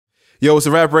Yo, it's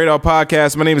the Rap Radar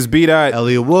Podcast. My name is B-Dot.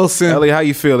 Elliot Wilson. Elliot, how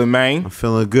you feeling, man? I'm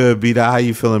feeling good, B-Dot. How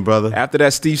you feeling, brother? After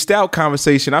that Steve Stout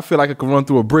conversation, I feel like I could run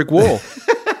through a brick wall.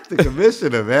 The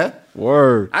commissioner, man.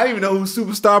 Word. I didn't even know who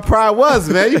Superstar Pride was,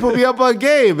 man. You put me up on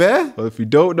game, man. Well, if you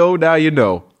don't know, now you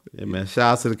know. Yeah, man.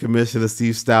 Shout out to the commissioner,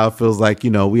 Steve Stout. Feels like,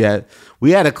 we had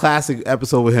a classic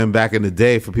episode with him back in the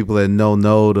day for people that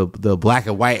know the black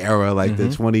and white era, like the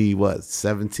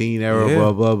 2017 era,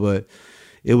 blah, blah, but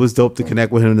it was dope to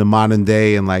connect with him in the modern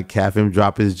day and like have him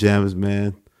drop his gems,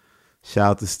 man. Shout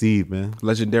out to Steve, man.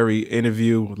 Legendary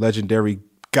interview, legendary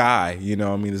guy. You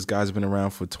know, I mean, this guy's been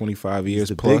around for 25 years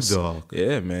the plus. Big dog.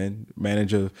 Yeah, man.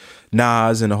 Manager of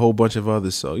Nas and a whole bunch of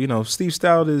others. So, Steve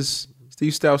Stout is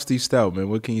Steve Stout, man.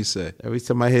 What can you say? Every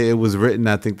time I hear It Was Written,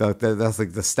 I think that's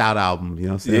like the Stout album. You know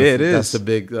what I'm saying? Yeah, it is. That's the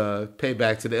big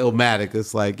payback to the Illmatic.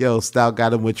 It's like, Stout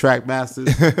got him with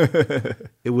Trackmasters.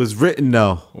 It was written,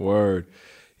 though. Word.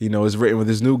 It's written with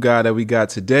this new guy that we got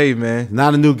today, man.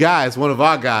 Not a new guy. It's one of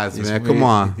our guys, man. Come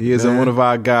on. He is man. one of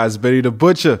our guys, Benny the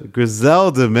Butcher.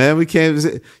 Griselda, man. We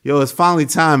can't. It's finally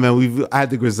time, man. I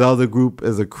had the Griselda group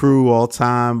as a crew all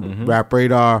time. Rap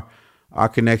Radar. Our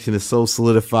connection is so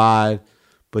solidified.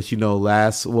 But,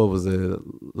 last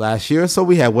year or so,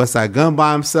 we had Westside Gun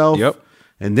by himself. Yep.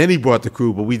 And then he brought the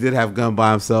crew, but we did have Gun by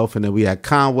himself. And then we had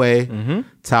Conway,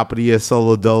 top of the year,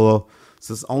 Solo Dolo.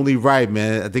 So it's only right,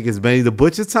 man. I think it's Benny the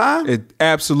Butcher time. It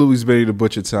absolutely is Benny the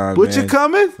Butcher time, Butcher man.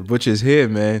 coming? The Butcher's here,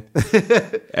 man.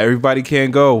 Everybody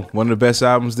Can't Go. One of the best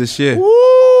albums this year.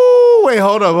 Woo! Wait,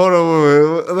 hold up.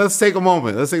 Wait. Let's take a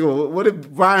moment. What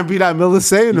did Brian B. Miller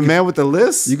say? The man with the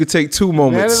list? You could take two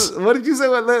moments. Man, what did you say?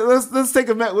 Let's take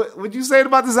a minute. What would you say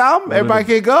about this album? Everybody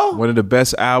Can't Go? One of the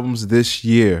best albums this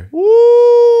year. Woo!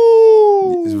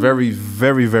 It's very,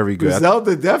 very, very good.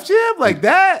 Griselda Def Jam like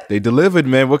that? They delivered,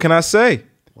 man. What can I say?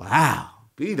 Wow.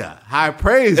 B-Dot. High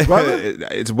praise, brother.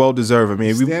 It's well deserved. I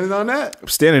mean, standing on that? I'm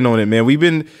standing on it, man. We've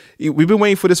been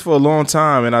waiting for this for a long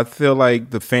time, and I feel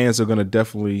like the fans are gonna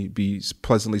definitely be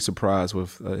pleasantly surprised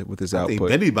with this output. I think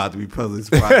Benny about to be pleasantly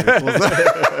surprised.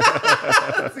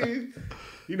 See,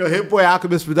 Hit Boy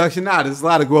Alchemist production. There's a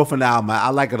lot of growth in the album. I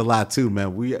like it a lot too,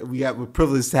 man. We're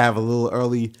privileged to have a little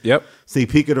early sneak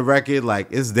peek of the record. Like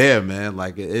it's there, man.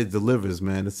 Like it delivers,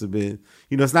 man. It's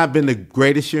not been the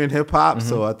greatest year in hip hop,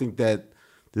 so I think that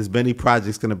this Benny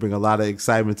project's gonna bring a lot of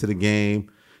excitement to the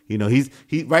game.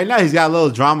 He right now he's got a little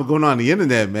drama going on the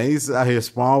internet, man. He's out here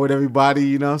sparring with everybody.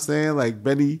 You know what I'm saying? Like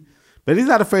Benny's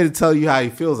not afraid to tell you how he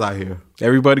feels out here.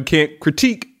 Everybody can't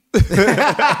critique.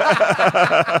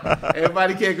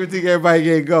 Everybody can't critique, everybody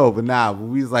can't go. But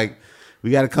we was like,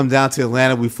 we got to come down to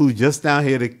Atlanta. We flew just down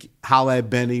here to holler at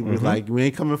Benny. We're like, we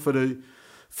ain't coming for the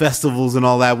festivals and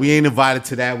all that. We ain't invited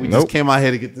to that. We just came out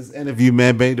here to get this interview,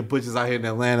 man. Benny the Butcher's out here in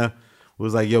Atlanta. We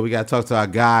was like, we got to talk to our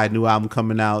guy. New album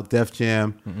coming out, Def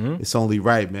Jam. It's only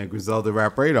right, man. Griselda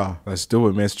Rap Radar. Let's do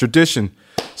it, man. It's tradition.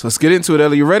 So let's get into it,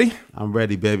 Ellie. You ready? I'm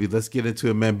ready, baby. Let's get into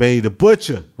it, man. Benny the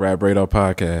Butcher. Rap Radar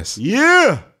Podcast.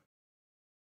 Yeah.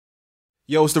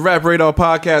 Yo, it's the Rap Radar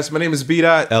Podcast. My name is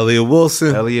B-Dot. Elliot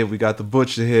Wilson. Elliot, we got the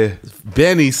Butcher here.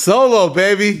 Benny solo,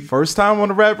 baby. First time on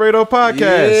the Rap Radar Podcast.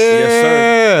 Yes,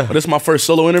 sir. Oh, this is my first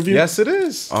solo interview? Yes, it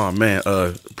is. Oh, man.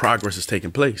 Progress is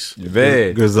taking place.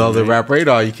 Griselda Rap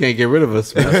Radar. You can't get rid of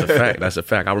us, man. That's a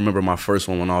fact. I remember my first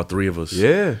one when all three of us.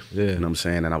 Yeah. You know what I'm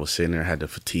saying? And I was sitting there, had the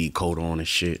fatigue coat on and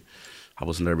shit. I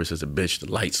was nervous as a bitch.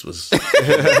 The lights was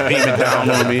beaming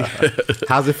down on me.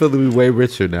 How's it feel to be way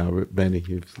richer now, Benny?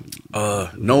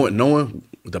 Knowing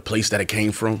the place that it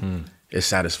came from, it's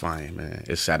satisfying, man.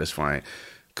 It's satisfying.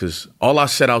 Because all I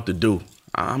set out to do,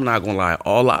 I'm not going to lie,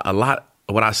 a lot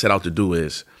of what I set out to do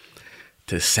is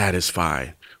to satisfy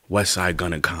Westside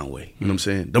Gun and Conway. You know what I'm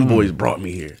saying? Them boys brought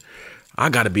me here. I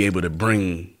got to be able to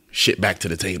bring shit back to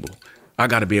the table. I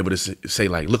got to be able to say,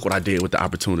 like, look what I did with the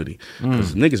opportunity.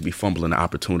 Because niggas be fumbling the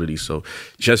opportunity. So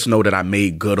just know that I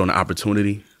made good on the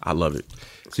opportunity. I love it.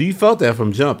 So you felt that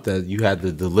from jump, that you had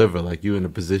to deliver, like you in a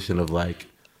position of like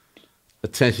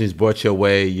attention's brought your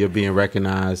way, you're being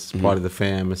recognized, part of the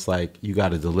fam. It's like you got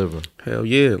to deliver. Hell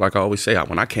yeah. Like I always say,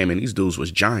 when I came in, these dudes was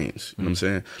giants. You know what I'm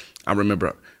saying? I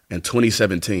remember in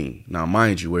 2017, now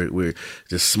mind you, we're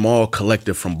this small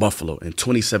collective from Buffalo. In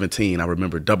 2017, I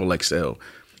remember Double XL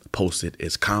posted,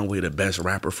 "Is Conway the best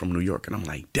rapper from New York?" And I'm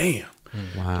like, damn.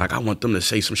 Wow. Like I want them to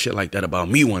say some shit like that about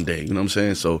me one day. You know what I'm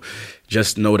saying? So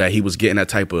just know that he was getting that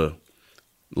type of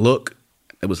look.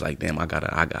 It was like, damn, I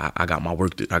got my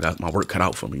work cut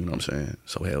out for me. You know what I'm saying?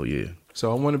 So hell yeah.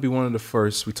 So I want to be one of the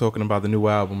first. We're talking about the new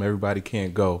album, Everybody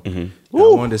Can't Go. I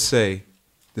wanted to say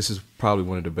this is probably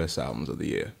one of the best albums of the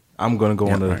year. I'm gonna go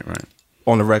on a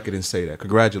on the record and say that.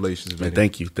 Congratulations, man.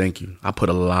 Thank you. I put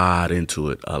a lot into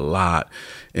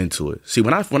it. See,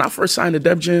 when I first signed to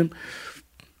Def Jam,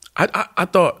 I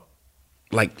thought,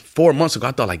 like 4 months ago,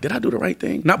 I thought, like, did I do the right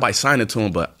thing? Not by signing to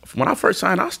him, but when I first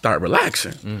signed, I started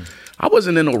relaxing. I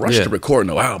wasn't in no rush to record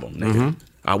no album, nigga.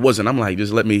 I wasn't. I'm like,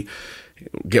 just let me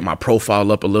get my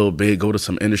profile up a little bit, go to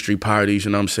some industry parties,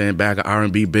 you know what I'm saying, bag of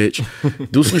R&B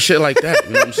bitch, do some shit like that,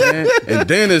 you know what I'm saying? And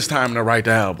then it's time to write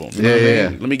the album. You know what I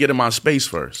mean? Let me get in my space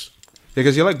first.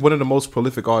 Because you're like one of the most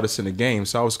prolific artists in the game,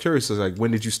 so I was curious, like, when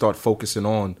did you start focusing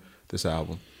on this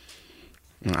album?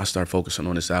 I started focusing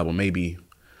on this album maybe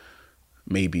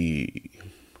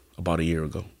about a year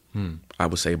ago. I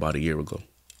would say about a year ago.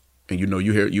 And you know,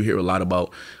 you hear a lot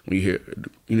about when you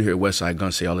hear Westside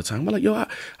Gunn say all the time, well, like, yo,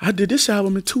 I did this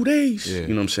album in 2 days. Yeah. You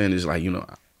know what I'm saying? It's like, you know,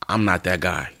 I'm not that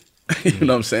guy. You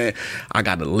know what I'm saying? I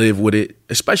got to live with it,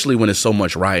 especially when there's so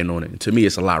much riding on it. To me,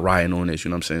 it's a lot riding on this. You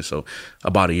know what I'm saying? So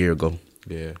about a year ago.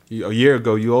 Yeah. A year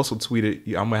ago, you also tweeted,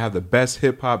 I'm going to have the best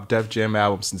hip-hop Def Jam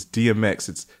album since DMX.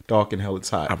 It's Dark and Hell It's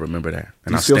Hot. I remember that.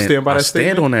 And I still stand by that statement?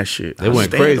 I stand on that shit. They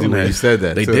went crazy when you said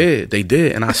that, They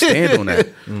did. And I stand on that.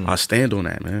 I stand on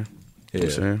that, man. Yeah. You know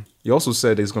what I'm saying? You also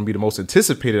said it's going to be the most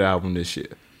anticipated album this year.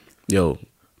 Yo,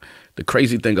 the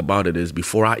crazy thing about it is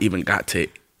before I even got to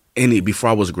before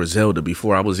I was Griselda,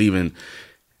 before I was even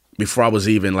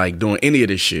like doing any of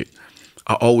this shit,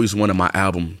 I always wanted my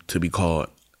album to be called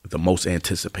the most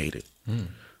anticipated.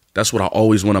 That's what I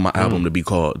always wanted my album to be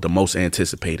called, the most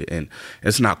anticipated. And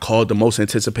it's not called the most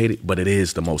anticipated, but it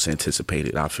is the most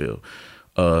anticipated, I feel.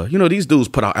 You know, these dudes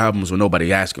put out albums when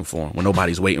nobody asking for them, when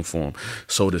nobody's waiting for them.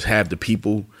 So to have the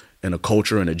people and the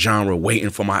culture and the genre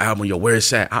waiting for my album, yo, where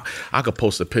it's at? I could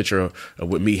post a picture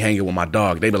with me hanging with my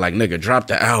dog. They be like, nigga, drop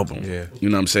the album. Yeah. You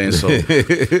know what I'm saying? So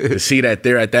to see that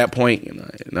there at that point, you know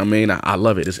what I mean? I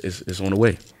love it. It's on the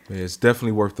way. Yeah, it's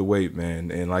definitely worth the wait,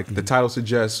 man. And like the title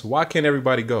suggests, why can't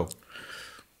everybody go?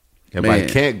 Everybody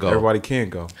can't go. Everybody can't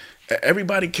go.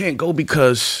 Everybody can't go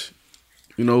because,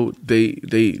 you know, they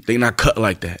not cut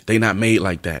like that. They not made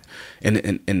like that.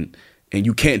 And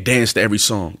you can't dance to every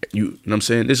song. You know what I'm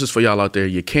saying? This is for y'all out there.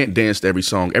 You can't dance to every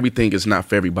song. Everything is not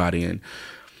for everybody. And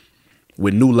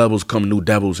with new levels come new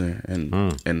devils.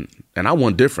 And I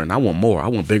want different. I want more. I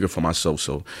want bigger for myself.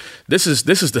 So this is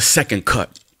the second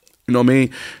cut. You know what I mean?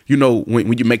 You know,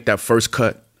 when you make that first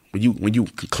cut, when you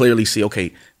can clearly see,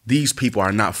 okay, these people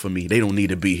are not for me. They don't need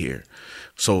to be here.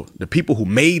 So the people who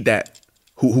made that,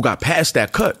 who got past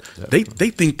that cut, they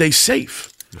think they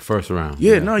safe. The first round.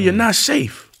 Yeah, no, you're not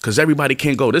safe because everybody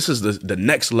can't go. This is the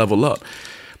next level up.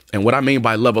 And what I mean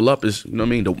by level up is, you know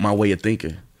what I mean, my way of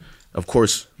thinking. Of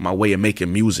course, my way of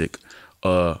making music,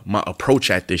 my approach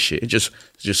at this shit. It's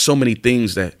just so many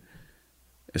things that,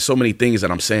 there's so many things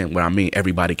that I'm saying where I mean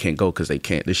everybody can't go because they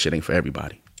can't. This shit ain't for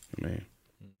everybody. Man.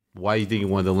 Why you think you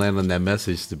wanted to land on that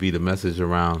message to be the message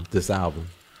around this album?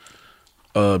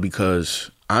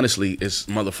 Because honestly, it's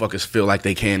motherfuckers feel like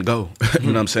they can't go. You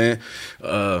know what I'm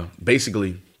saying?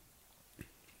 Basically,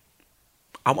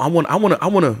 I want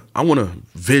to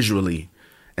visually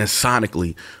and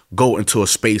sonically go into a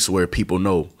space where people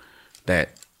know that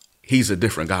he's a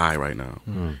different guy right now.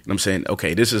 You know what I'm saying?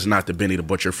 Okay, this is not the Benny the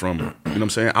Butcher from, you know what I'm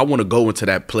saying? I want to go into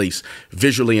that place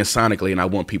visually and sonically, and I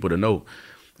want people to know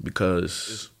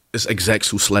because it's execs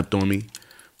who slept on me.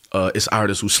 It's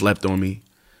artists who slept on me.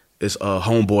 It's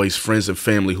homeboys, friends, and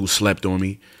family who slept on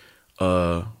me. You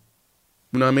know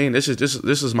what I mean? This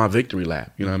is my victory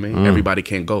lap. You know what I mean? Everybody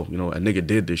can't go. You know, a nigga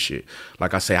did this shit.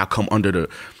 Like I say, I come under the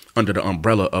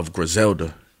umbrella of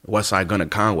Griselda, Westside Gunn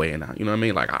and Conway, and you know what I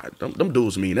mean? Like them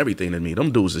dudes mean everything to me.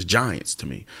 Them dudes is giants to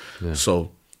me. Yeah.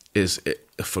 So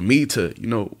for me to, you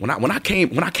know, when I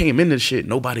came into this shit,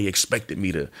 nobody expected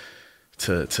me to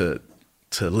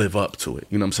live up to it.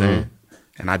 You know what I'm saying?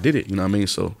 And I did it. You know what I mean?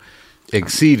 So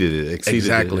exceeded it.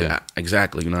 Exactly. Yeah.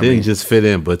 Exactly. You know what Didn't I mean? just fit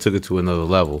in, but took it to another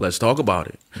level. Let's talk about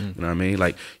it. You know what I mean?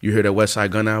 Like you hear that Westside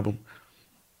Gunn album.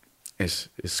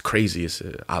 It's crazy.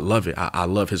 I love it. I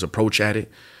love his approach at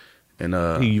it.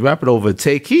 And you rap it over a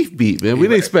Tay Keith beat, man. We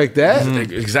didn't expect that.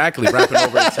 Exactly, rapping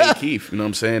over a Tay Keith. You know what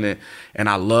I'm saying? And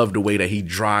I love the way that he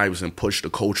drives and push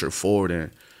the culture forward.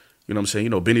 And you know what I'm saying?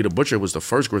 You know, Benny the Butcher was the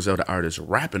first Griselda artist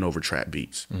rapping over trap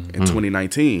beats in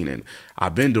 2019, and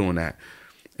I've been doing that.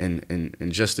 And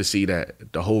just to see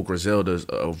that the whole Griselda's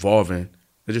evolving,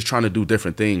 they're just trying to do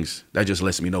different things. That just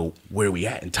lets me know where we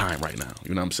at in time right now.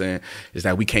 You know what I'm saying? Is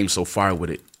that we came so far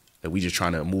with it that we just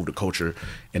trying to move the culture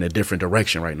in a different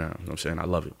direction right now. You know what I'm saying? I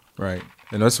love it. Right.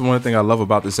 And that's one thing I love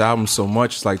about this album so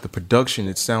much. It's like the production,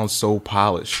 it sounds so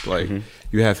polished. Like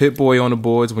you have Hit Boy on the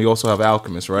boards, and we also have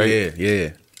Alchemist, right?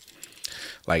 Yeah.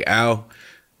 Like Al,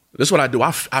 this is what I do.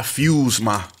 I fuse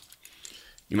my,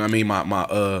 you know what I mean?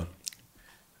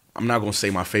 I'm not gonna say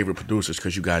my favorite producers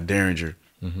because you got Derringer,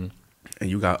 and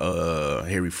you got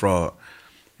Harry Fraud,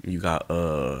 and you got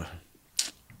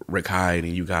Rick Hyde,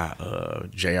 and you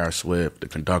got J.R. Swift, the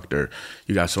conductor.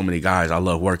 You got so many guys I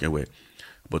love working with.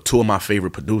 But two of my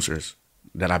favorite producers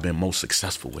that I've been most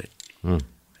successful with. And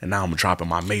now I'm dropping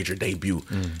my major debut.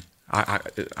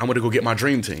 I'm gonna go get my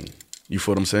dream team. You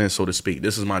feel what I'm saying, so to speak.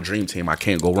 This is my dream team. I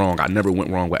can't go wrong. I never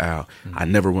went wrong with Al. I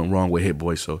never went wrong with Hit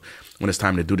Boy. So when it's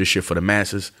time to do this shit for the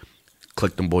masses,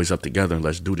 click them boys up together and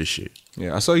let's do this shit.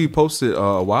 Yeah, I saw you posted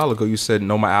a while ago. You said,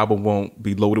 no, my album won't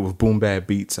be loaded with boom bap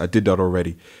beats. I did that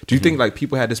already. Do you think like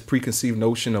people had this preconceived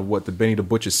notion of what the Benny the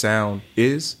Butcher sound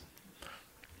is?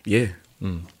 Yeah,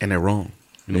 and they're wrong.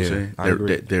 You know what I'm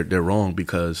saying? They're wrong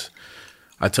because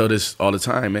I tell this all the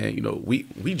time, man. You know, we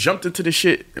jumped into this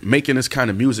shit making this kind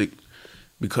of music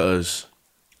because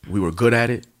we were good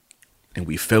at it and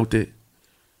we felt it.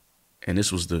 And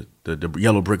this was the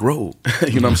yellow brick road.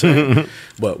 You know what I'm saying?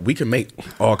 But we can make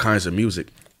all kinds of music.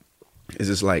 It's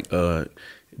just like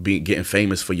getting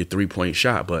famous for your 3-point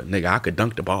shot. But nigga, I could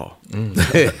dunk the ball. Right?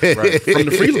 From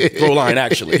the free throw line,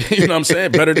 actually. You know what I'm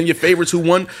saying? Better than your favorites who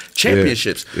won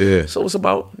championships. Yeah. So it's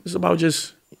about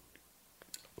just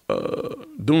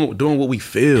doing what we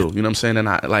feel. You know what I'm saying? And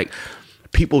I like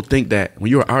people think that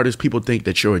when you're an artist, people think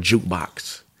that you're a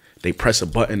jukebox. They press a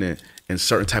button and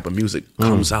certain type of music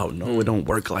comes out. No, it don't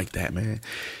work like that, man.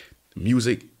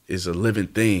 Music is a living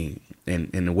thing. And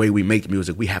the way we make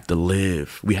music, we have to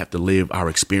live. We have to live our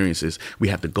experiences. We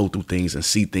have to go through things and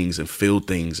see things and feel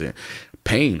things and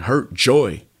pain, hurt,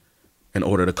 joy in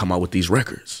order to come out with these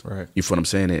records. Right. You feel what I'm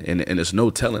saying? And there's no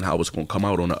telling how it's going to come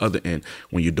out on the other end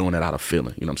when you're doing it out of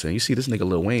feeling. You know what I'm saying? You see, this nigga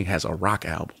Lil Wayne has a rock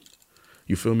album.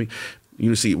 You feel me?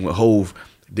 You see, when Hove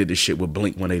did this shit with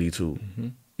Blink 182.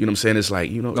 You know what I'm saying? It's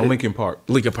like, you know. No, Linkin Park.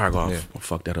 Linkin Park, I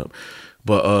fucked that up.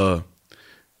 But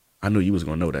I knew you was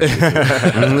going to know that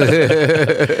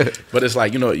shit. But it's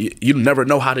like, you know, you never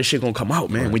know how this shit going to come out,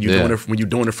 man. Right. When you're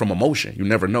doing it from emotion. You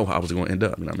never know how it's going to end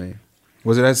up, you know what I mean?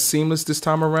 Was it as seamless this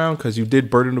time around? Because you did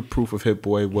Burden of Proof of Hit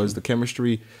Boy. Was the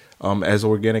chemistry as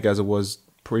organic as it was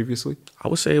previously? I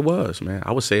would say it was, man.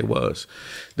 I would say it was.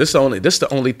 This the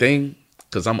only thing,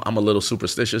 because I'm a little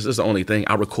superstitious. This is the only thing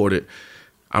I recorded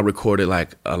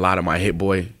like a lot of my Hit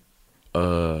Boy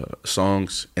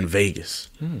songs in Vegas.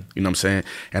 You know what I'm saying?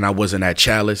 And I wasn't at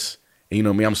Chalice. And you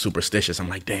know me, I'm superstitious. I'm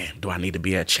like, damn, do I need to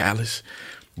be at Chalice?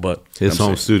 But his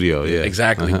home studio, yeah.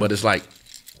 Exactly. But it's like,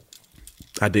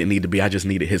 I didn't need to be. I just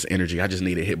needed his energy. I just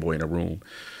needed Hit Boy in the room.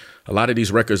 A lot of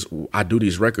these records, I do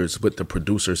these records with the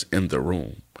producers in the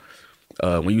room.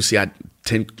 When you see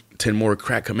 10 More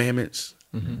Crack Commandments,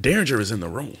 Derringer is in the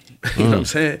room. You know what I'm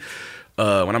saying?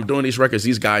 When I'm doing these records,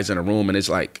 these guys in the room, and it's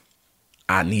like,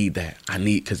 I need that.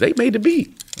 Because they made the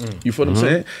beat. You feel what I'm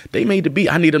saying? They made the beat.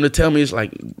 I need them to tell me, it's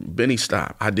like, Benny,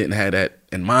 stop. I didn't have that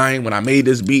in mind. When I made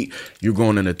this beat, you're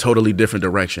going in a totally different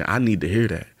direction. I need to hear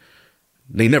that.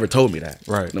 They never told me that.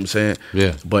 Right. You know what I'm saying?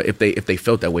 Yeah. But if they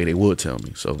felt that way, they would tell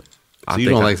me. So you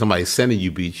don't like somebody sending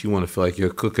you beats. You want to feel like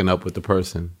you're cooking up with the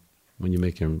person when you're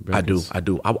making records. I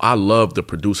do. I love the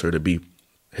producer to be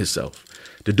himself,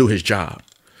 to do his job.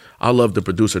 I love the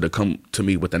producer to come to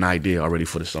me with an idea already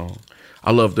for the song.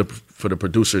 I love for the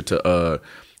producer to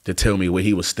tell me what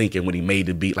he was thinking when he made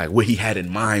the beat, like what he had in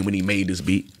mind when he made this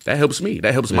beat. That helps me.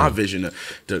 That helps my vision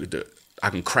to I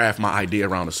can craft my idea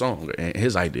around the song and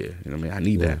his idea. You know what I mean? I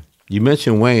need that. You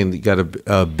mentioned Wayne. You got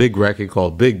a big record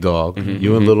called Big Dog.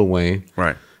 You and Lil Wayne.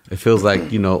 Right. It feels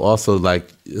like, you know, also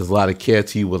like there's a lot of care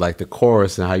to you with like the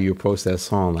chorus and how you approach that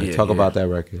song. Like talk about that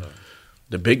record.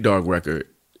 The Big Dog record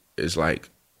is like,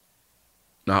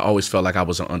 I always felt like I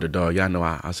was an underdog. Yeah, I know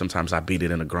I sometimes I beat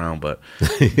it in the ground, but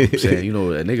I'm saying, you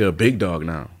know, a nigga a big dog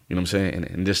now. You know what I'm saying?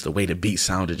 And just the way the beat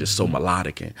sounded just so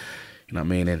melodic and you know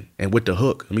what I mean? And with the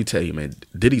hook, let me tell you, man,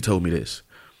 Diddy told me this.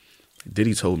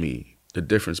 Diddy told me the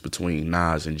difference between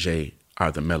Nas and Jay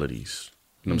are the melodies.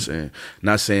 You know what I'm saying?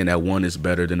 Not saying that one is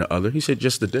better than the other. He said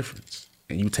just the difference.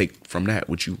 And you take from that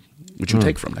what you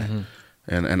take from that.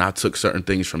 And I took certain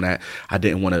things from that. I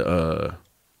didn't want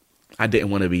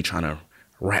to be trying to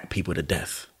rap people to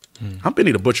death. I'm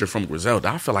Benny the Butcher from Griselda.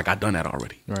 I feel like I've done that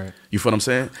already. Right. You feel what I'm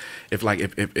saying?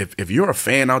 If you're a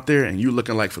fan out there and you're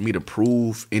looking like for me to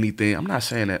prove anything, I'm not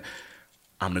saying that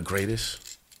I'm the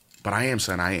greatest, but I am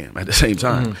saying I am at the same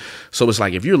time. So it's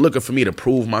like if you're looking for me to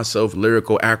prove myself,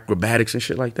 lyrical acrobatics and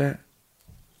shit like that,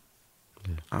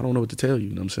 I don't know what to tell you.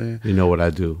 You know what I'm saying? You know what I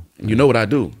do. You know what I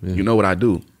do. Yeah. You know what I do.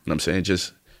 You know what I'm saying?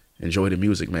 Just enjoy the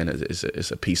music, man.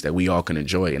 It's a piece that we all can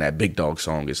enjoy. And that Big Dog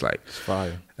song is like, it's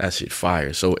fire. That shit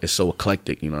fire. So it's so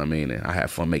eclectic, you know what I mean? And I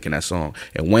had fun making that song.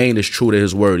 And Wayne is true to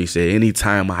his word. He said,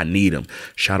 anytime I need him,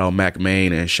 shout out Mac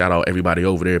Main and shout out everybody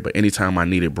over there. But anytime I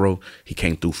needed bro, he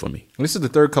came through for me. And this is the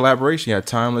third collaboration. You had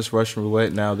Timeless, Russian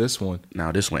Roulette, now this one.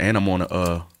 And I'm on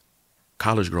a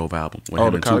College Grove album with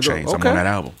him and 2 Chainz. Okay. I'm on that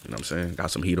album. You know what I'm saying?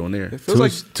 Got some heat on there. It feels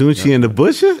like Tunechi and the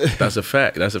Butcher? That's a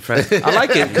fact. I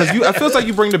like it because it feels like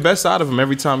you bring the best out of him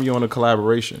every time you're on a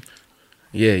collaboration.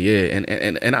 Yeah.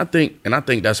 And I think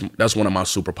that's one of my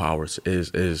superpowers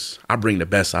is I bring the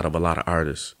best out of a lot of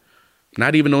artists.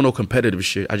 Not even on no competitive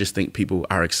shit. I just think people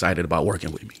are excited about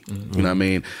working with me. Mm-hmm. You know what I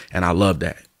mean? And I love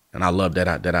that. And I love that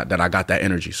I got that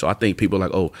energy. So I think people are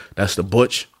like, oh, that's the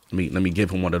Butch. Let me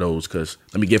give him one of those because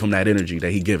let me give him that energy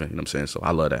that he giving. You know what I'm saying? So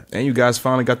I love that. And you guys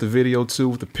finally got the video too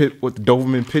with the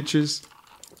Doberman pictures.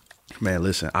 Man,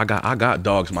 listen, I got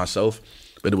dogs myself,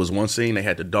 but it was one scene they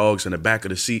had the dogs in the back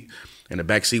of the seat, in the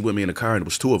back seat with me in the car, and it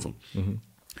was 2 of them. Mm-hmm.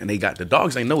 And the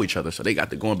dogs ain't know each other, so they got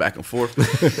to going back and forth.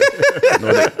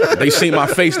 They seen my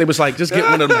face. They was like, just get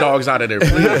one of them dogs out of there.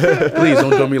 Please don't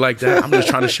do me like that. I'm just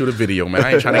trying to shoot a video, man.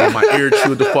 I ain't trying to get my ear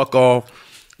chewed the fuck off.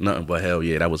 Nothing but hell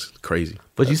yeah, that was crazy.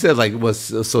 But you said like was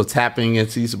so tapping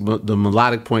into the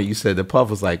melodic point. You said the Puff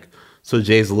was like so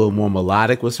Jay's a little more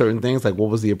melodic with certain things. Like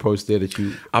what was the approach there that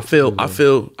you? I feel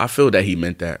that he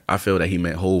meant that. I feel that he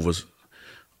meant Hov was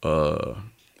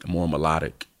more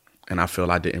melodic, and I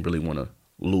feel I didn't really want to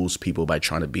lose people by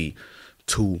trying to be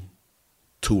too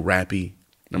rappy. You know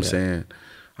what I'm saying?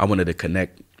 I wanted to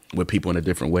connect with people in a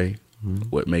different way,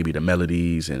 with maybe the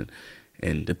melodies and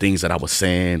the things that I was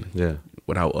saying. Yeah.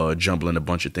 Without jumbling a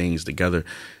bunch of things together,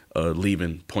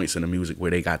 leaving points in the music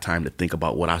where they got time to think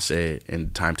about what I said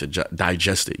and time to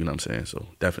digest it, you know what I'm saying? So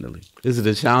definitely. Is it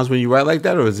a challenge when you write like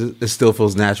that, or it still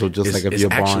feels natural just like if you're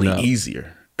born up? It's actually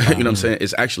easier. You know what I'm saying?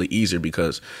 It's actually easier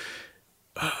because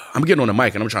I'm getting on the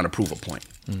mic and I'm trying to prove a point.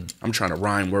 I'm trying to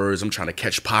rhyme words. I'm trying to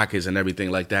catch pockets and everything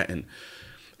like that. And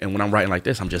when I'm writing like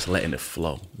this, I'm just letting it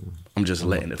flow. I'm just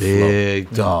letting it flow. Big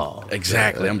dog.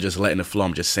 Exactly. I'm just letting it flow.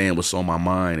 I'm just saying what's on my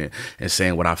mind and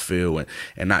saying what I feel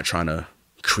and not trying to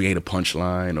create a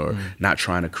punchline or not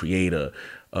trying to create a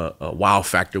wow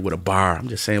factor with a bar. I'm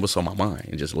just saying what's on my mind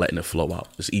and just letting it flow out.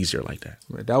 It's easier like that.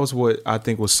 That was what I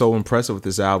think was so impressive with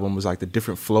this album was like the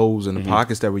different flows and the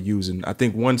pockets that we're using. I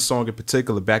think one song in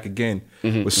particular, Back Again,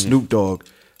 with Snoop Dogg.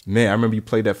 Man, I remember you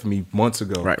played that for me months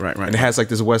ago. Right. And it has like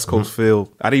this West Coast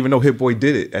feel. I didn't even know Hit Boy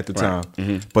did it at the time.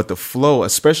 But the flow,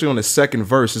 especially on the second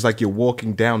verse, is like you're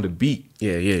walking down the beat.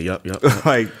 Yeah, yup.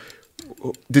 Like,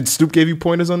 did Snoop give you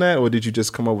pointers on that, or did you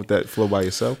just come up with that flow by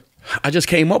yourself? I just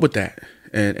came up with that.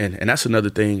 And that's another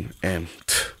thing. And,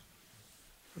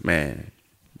 man,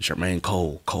 Jermaine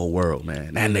Cole World,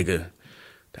 man. That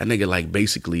nigga like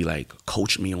basically like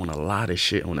coached me on a lot of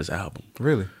shit on this album.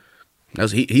 Really?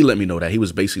 He let me know that. He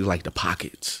was basically like the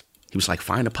pockets. He was like,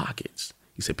 find the pockets.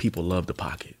 He said, people love the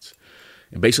pockets.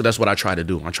 And basically that's what I try to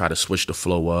do. I try to switch the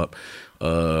flow up.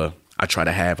 I try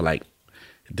to have like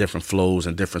different flows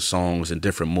and different songs and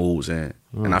different moods. And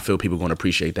I feel people are going to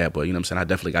appreciate that. But you know what I'm saying? I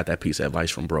definitely got that piece of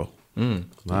advice from bro.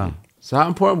 Wow. So how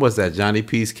important was that? Johnny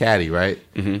P's Caddy, right?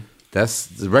 That's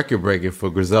the record breaking for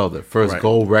Griselda. First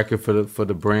gold record for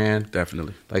the brand.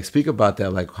 Definitely. Like, speak about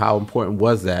that. Like, how important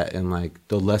was that, and like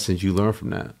the lessons you learned from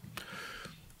that?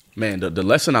 Man, the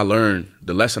lesson I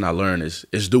learned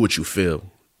is do what you feel,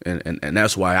 and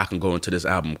that's why I can go into this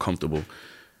album comfortable.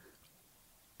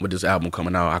 With this album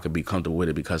coming out, I could be comfortable with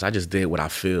it because I just did what I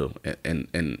feel,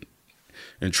 and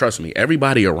trust me,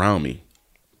 everybody around me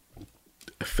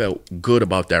felt good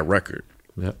about that record.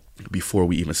 Yep. Before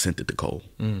we even sent it to Cole.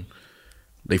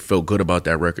 They felt good about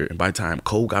that record. And by the time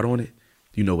Cole got on it,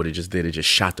 you know what it just did? It just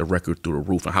shot the record through the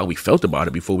roof and how we felt about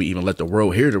it before we even let the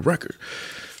world hear the record.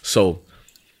 So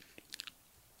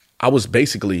I was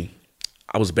basically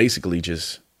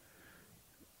just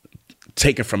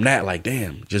taken from that, like,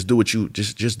 damn, just do what you,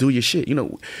 just do your shit. You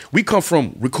know, we come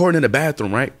from recording in the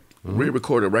bathroom, right? We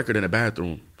recorded a record in the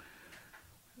bathroom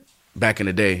back in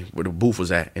the day where the booth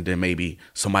was at, and then maybe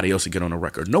somebody else would get on the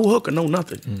record. No hook or no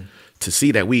nothing. To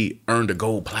see that we earned a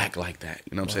gold plaque like that,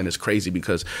 you know what I'm saying? It's crazy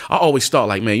because I always thought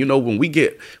like, man, you know, when we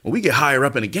get higher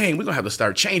up in the game, we're gonna have to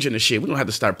start changing the shit. We're gonna have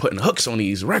to start putting hooks on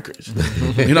these records.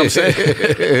 You know what I'm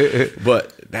saying?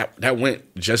 But that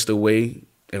went just the way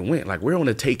it went. Like, we're on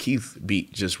a Tay Keith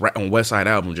beat, just on West Side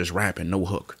album, just rapping, no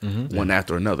hook, one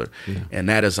after another. And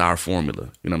that is our formula.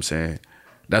 You know what I'm saying?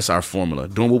 That's our formula.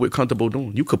 Doing what we're comfortable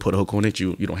doing. You could put a hook on it.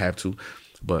 You don't have to.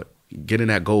 But getting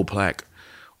that gold plaque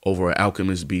over an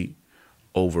Alchemist beat,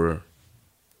 over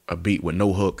a beat with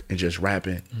no hook and just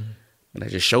rapping, And that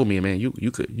just showed me, man,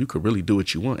 you could really do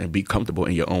what you want and be comfortable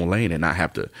in your own lane and not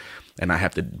have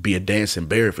to be a dancing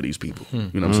bear for these people.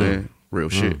 You know what I'm saying? Real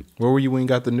shit. Where were you when you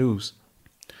got the news?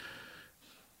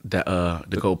 That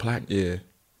the gold plaque? Yeah.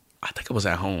 I think I was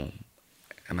at home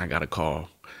and I got a call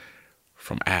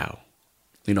from Al.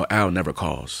 You know, Al never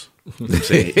calls. You know what I'm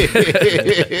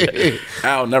saying?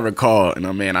 Al never called.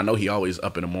 And I know he always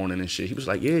up in the morning and shit. He was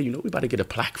like, yeah, you know, we about to get a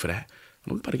plaque for that.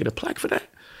 We about to get a plaque for that.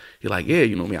 He's like, yeah,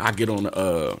 you know what I mean? I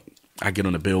get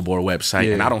on the Billboard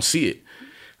website and I don't see it.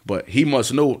 But he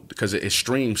must know, because it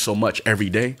streams so much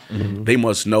every day, they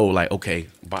must know, like, okay,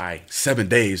 by 7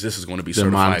 days, this is going to be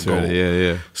certified gold.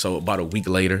 Yeah. So about a week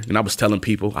later, and I was telling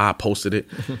people, I posted it.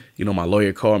 You know, my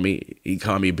lawyer called me. He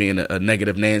called me being a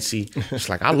negative Nancy. It's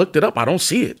like, I looked it up. I don't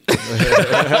see it.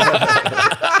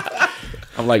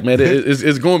 I'm like, man,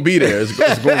 it's going to be there.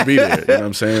 It's going to be there. You know what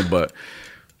I'm saying? But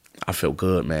I feel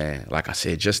good, man. Like I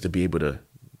said, just to be able to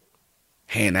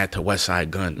hand that to Westside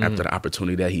Gunn after the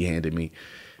opportunity that he handed me.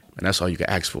 And that's all you can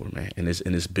ask for, man. In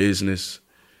this business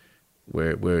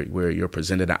where you're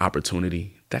presented an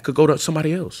opportunity that could go to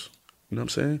somebody else. You know what I'm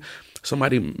saying?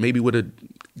 Somebody maybe would have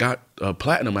got a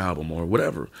platinum album or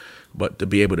whatever. But to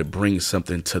be able to bring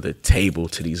something to the table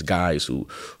to these guys who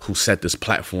set this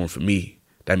platform for me,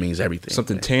 that means everything.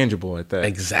 Something tangible at that.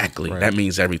 Exactly. Right. That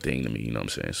means everything to me. You know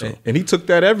what I'm saying? So and he took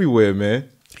that everywhere, man.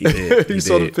 He did. He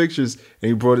saw the pictures and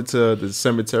he brought it to the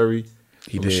cemetery.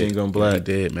 He did. Machine Gun Black. He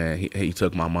did, man. He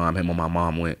took my mom. Him and my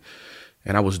mom went.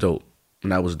 And that was dope.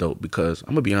 And that was dope because I'm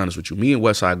going to be honest with you. Me and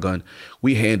Westside Gunn,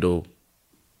 we handle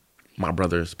my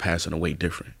brother's passing away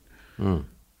different. You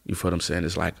feel what I'm saying?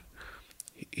 It's like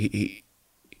he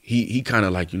kind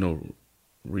of like, you know,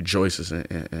 rejoices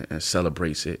and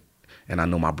celebrates it. And I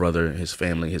know my brother, his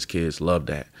family, his kids love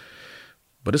that.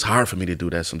 But it's hard for me to do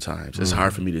that sometimes. It's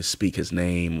hard for me to speak his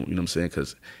name, you know what I'm saying?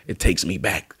 Because it takes me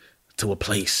back to a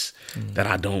place that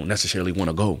I don't necessarily want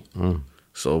to go.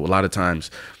 So a lot of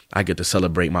times I get to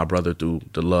celebrate my brother through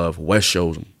the love Wes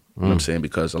shows him. You know what I'm saying?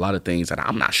 Because a lot of things that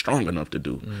I'm not strong enough to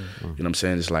do. You know what I'm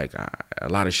saying? It's like a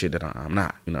lot of shit that I'm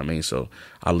not. You know what I mean? So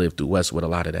I live through Wes with a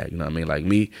lot of that. You know what I mean? Like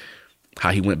me,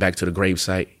 how he went back to the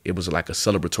gravesite, it was like a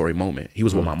celebratory moment. He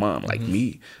was with my mom. Like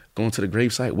me going to the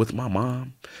gravesite with my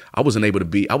mom, I wasn't able to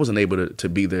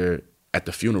be there at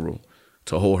the funeral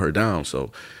to hold her down.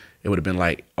 So it would have been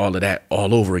like all of that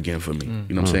all over again for me. You know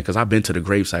what I'm saying? Because I've been to the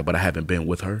gravesite, but I haven't been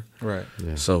with her. Right.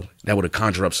 Yeah. So that would have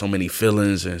conjured up so many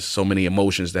feelings and so many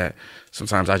emotions that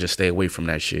sometimes I just stay away from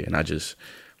that shit. And I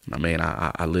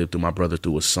lived through my brother,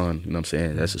 through his son, you know what I'm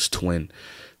saying? That's his twin,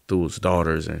 through his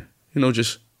daughters, and, you know,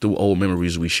 just through old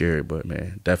memories we shared. But,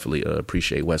 man, definitely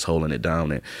appreciate Wes holding it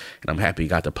down. And I'm happy he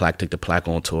got the plaque, took the plaque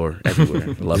on tour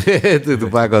everywhere. Love it. Took the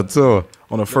plaque on tour.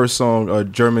 On the first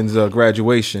song, German's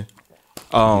Graduation,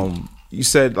 you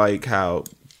said like how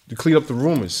you clean up the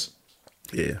rumors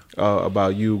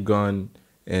about you, Gunn,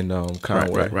 and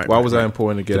Conway. Right, Why was that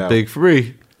important to get out? Big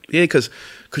Free. Yeah, because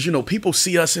you know, people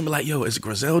see us and be like, yo, is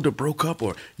Griselda broke up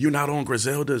or you're not on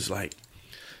Griselda? It's like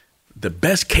the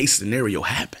best case scenario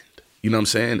happened. You know what I'm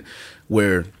saying?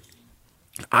 Where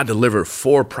I delivered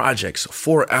 4 projects,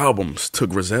 4 albums to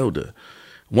Griselda.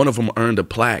 One of them earned a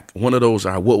plaque. One of those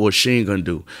are What Will Sheen Gonna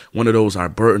Do? One of those are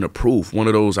Burden of Proof. One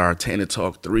of those are Tana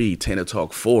Talk 3, Tana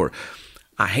Talk 4.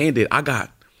 I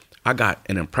got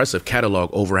an impressive catalog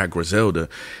over at Griselda,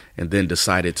 and then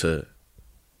decided to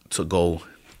go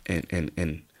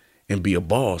and be a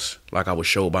boss like I was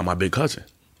showed by my big cousin.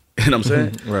 You know what I'm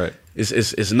saying? Right.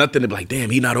 It's nothing to be like, damn,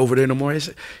 he not over there no more. It's,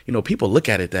 you know, people look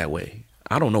at it that way.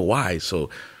 I don't know why. So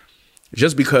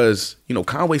just because, you know,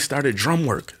 Conway started drum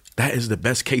work, that is the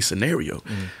best case scenario.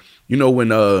 You know, when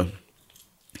the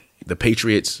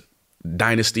Patriots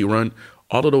dynasty run,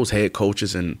 all of those head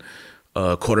coaches and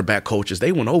quarterback coaches,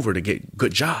 they went over to get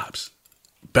good jobs,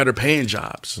 better paying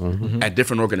jobs at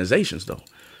different organizations, though.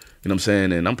 You know what I'm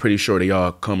saying? And I'm pretty sure they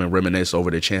all come and reminisce over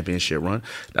the championship run.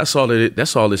 That's all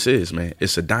this is, man.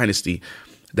 It's a dynasty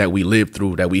that we lived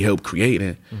through, that we helped create.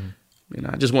 And you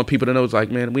know, I just want people to know, it's like,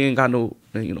 man, we ain't got no,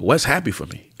 man, you know, Wes happy for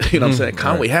me. You know what I'm saying?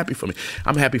 Conway happy for me.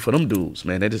 I'm happy for them dudes,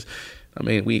 man. They just, I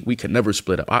mean, we could never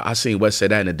split up. I seen Wes say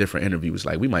that in a different interview. It's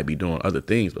like, we might be doing other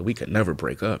things, but we could never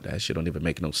break up. That shit don't even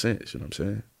make no sense. You know what I'm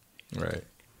saying? Right.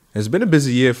 It's been a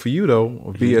busy year for you, though,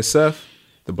 of BSF.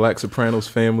 The Black Sopranos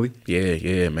family.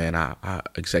 Yeah, man. I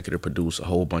executive produced a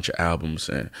whole bunch of albums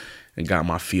and got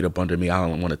my feet up under me. I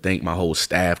don't want to thank my whole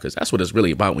staff because that's what it's really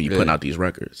about when you're putting out these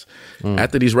records.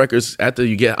 After these records, after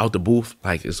you get out the booth,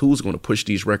 like, it's who's going to push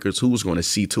these records, who's going to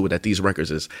see to it that these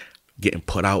records is getting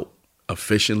put out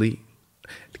efficiently.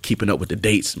 keeping up with the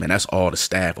dates, man. That's all the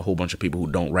staff, a whole bunch of people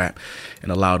who don't rap,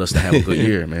 and allowed us to have a good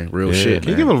year, man. Real shit, man. Can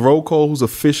you give a roll call who's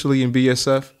officially in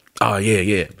BSF? Oh,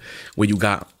 yeah. Where you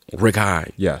got Rick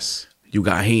Hyde. Yes. You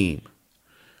got Heem.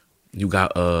 You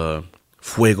got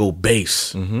Fuego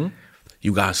Bass. Mm-hmm.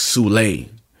 You got Sule.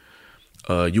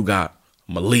 You got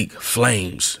Malik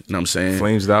Flames. You know what I'm saying?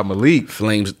 Flames out Malik.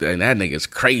 Flames, and that nigga's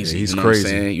crazy. Yeah, he's you know crazy.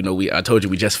 What I'm saying? You know, I told you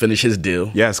we just finished his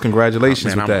deal. Yes,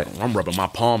 congratulations with that. I'm rubbing my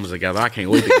palms together. I can't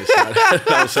wait to get started. You know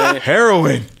what I'm saying?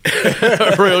 Heroin.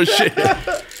 Real shit.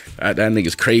 That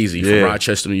nigga's crazy. From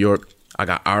Rochester, New York. I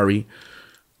got Ari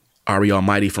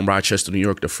Almighty from Rochester, New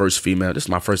York, the first female. This is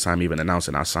my first time even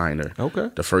announcing I signed her. Okay.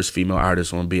 The first female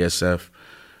artist on BSF.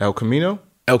 El Camino?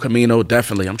 El Camino,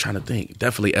 definitely. I'm trying to think.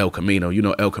 Definitely El Camino. You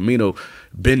know, El Camino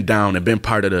been down and been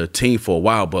part of the team for a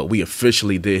while, but we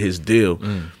officially did his deal.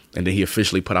 And then he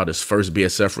officially put out his first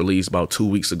BSF release about 2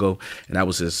 weeks ago. And that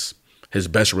was his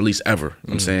best release ever. You know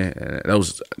what I'm saying? And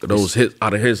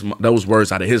those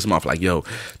words out of his mouth, like, yo,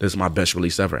 this is my best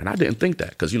release ever. And I didn't think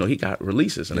that because, you know, he got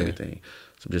releases and everything.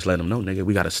 So I'm just letting him know, nigga,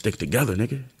 we got to stick together,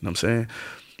 nigga. You know what I'm saying?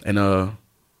 And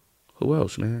who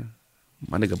else, man?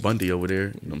 My nigga Bundy over there,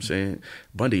 you know what I'm saying?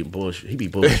 Bundy bullshit. He be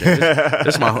bullshit.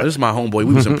 This is my homeboy.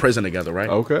 We was in prison together, right?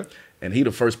 Okay. And he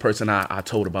the first person I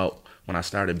told about when I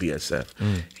started BSF.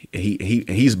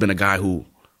 He's been a guy who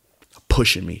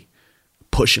pushing me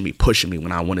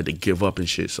when I wanted to give up and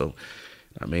shit. So,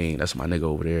 I mean, that's my nigga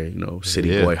over there, you know,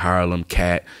 City Boy, Harlem,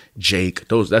 Cat, Jake.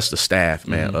 That's the staff,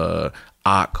 man.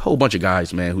 Ock, whole bunch of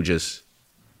guys, man, who just,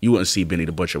 you wouldn't see Benny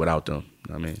the Butcher without them.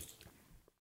 You know what I mean?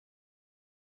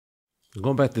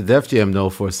 Going back to Def Jam though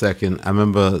for a second, I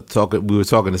remember we were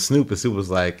talking to Snoop, and Snoop was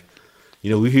like,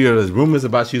 you know, we hear there's rumors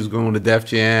about you was going to Def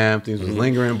Jam, things was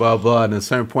lingering, blah, blah, and at a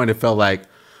certain point it felt like,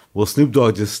 well, Snoop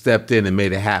Dogg just stepped in and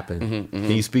made it happen.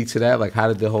 Can you speak to that? Like, how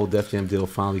did the whole Def Jam deal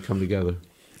finally come together?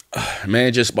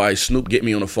 Man, just by Snoop getting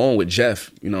me on the phone with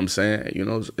Jeff, you know what I'm saying? You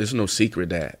know, it's no secret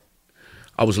that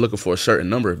I was looking for a certain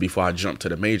number before I jumped to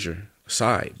the major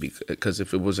side, because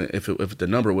if the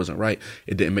number wasn't right,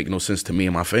 it didn't make no sense to me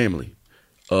and my family.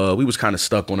 We was kind of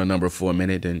stuck on a number for a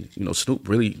minute, and you know, Snoop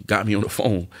really got me on the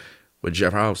phone with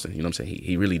Jeff Houston. You know what I'm saying?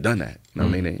 He really done that. You know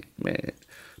what I mean? Man,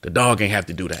 the dog ain't have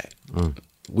to do that.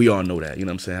 We all know that. You know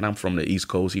what I'm saying? I'm from the East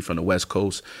Coast. He from the West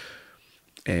Coast,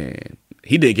 and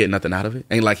he didn't get nothing out of it.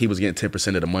 Ain't like he was getting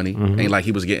 10% of the money. Ain't like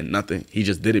he was getting nothing. He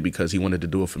just did it because he wanted to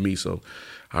do it for me. So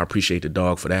I appreciate the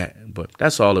dog for that. But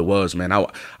that's all it was, man.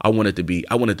 I wanted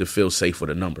to feel safe with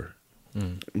a number.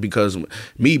 Because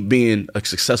me being a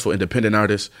successful independent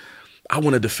artist, I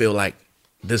wanted to feel like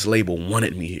this label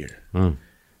wanted me here. You know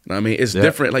what I mean? It's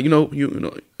different. Like,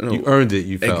 you earned it.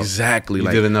 You felt exactly.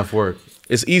 You did enough work.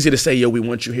 It's easy to say, yo, we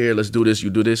want you here. Let's do this. You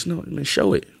do this. No, man,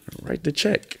 show it. Write the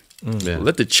check.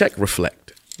 Let the check reflect.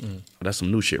 That's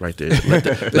some new shit right there. Let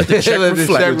the check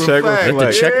reflect. Let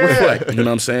the check reflect. You know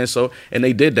what I'm saying? So, and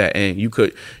they did that, and you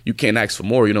can't ask for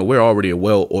more. You know, we're already a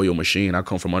well-oiled machine. I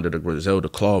come from under the Griselda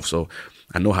cloth, so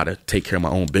I know how to take care of my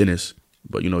own business.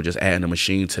 But, you know, just adding a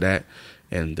machine to that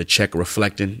and the check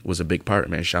reflecting was a big part,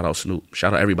 man. Shout out Snoop.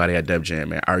 Shout out everybody at Def Jam,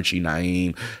 man. Archie,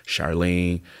 Naeem,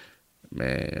 Charlene,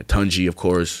 man, Tunji, of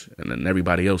course, and then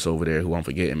everybody else over there who I'm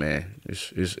forgetting, man.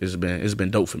 It's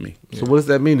been dope for me. So what does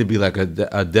that mean to be like a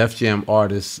Def Jam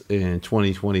artist in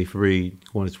 2023,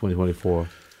 going to 2024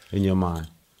 in your mind?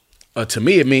 To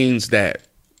me, it means that,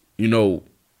 you know,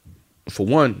 for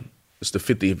one, it's the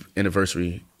 50th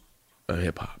anniversary of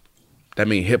hip hop. That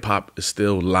means hip hop is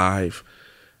still live,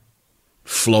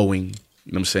 flowing.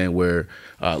 You know what I'm saying? Where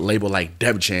a label like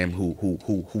Def Jam,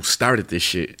 who started this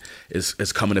shit, is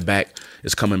coming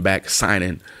back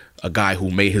signing a guy who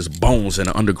made his bones in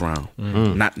the underground.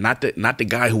 Not the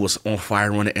guy who was on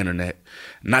fire on the internet,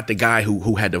 not the guy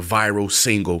who had the viral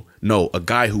single. No, a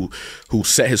guy who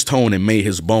set his tone and made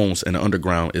his bones in the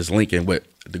underground is linking with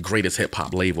the greatest hip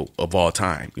hop label of all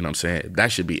time. You know what I'm saying?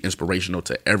 That should be inspirational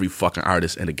to every fucking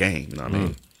artist in the game. You know what I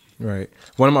mean? Right.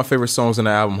 One of my favorite songs on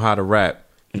the album, How to Rap,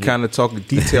 kind of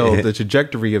detail the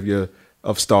trajectory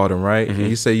of stardom, right? And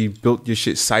you say you built your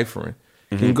shit ciphering.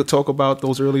 Can you go talk about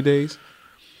those early days?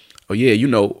 Oh yeah, you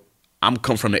know, I'm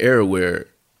come from the era where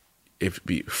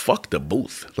fuck the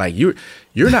booth. Like you're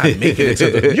not making it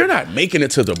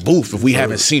to the booth if we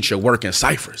haven't seen your work in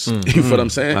ciphers. You feel what I'm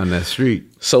saying? On that street.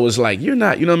 So it's like you're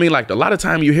not, you know what I mean? Like a lot of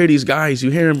time you hear these guys,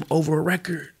 you hear them over a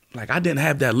record. Like I didn't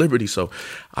have that liberty, so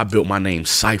I built my name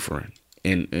ciphering.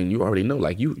 And you already know,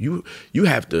 like you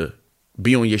have to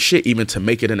be on your shit even to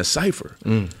make it in a cipher.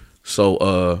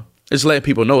 So Just letting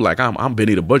people know, like, I'm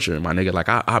Benny the Butcher, my nigga. Like,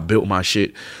 I built my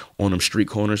shit on them street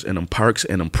corners and them parks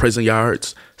and them prison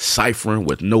yards, ciphering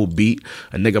with no beat.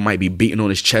 A nigga might be beating on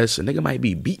his chest. A nigga might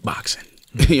be beatboxing.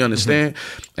 You understand?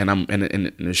 And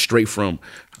and it's straight from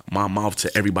my mouth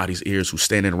to everybody's ears who's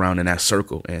standing around in that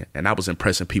circle. And I was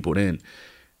impressing people then.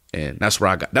 And that's where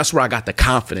I got the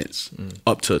confidence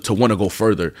up to want to go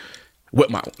further.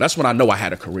 That's when I know I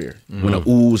had a career. When the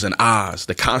oohs and ahs,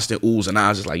 the constant oohs and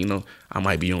ahs is like, I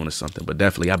might be on to something. But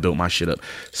definitely I built my shit up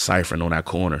ciphering on that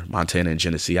corner, Montana and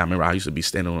Genesee. I remember I used to be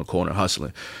standing on the corner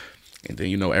hustling. And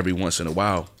then, every once in a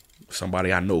while,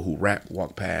 somebody I know who rap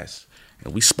walk past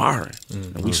and we sparring.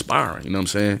 And we sparring, you know what I'm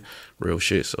saying? Real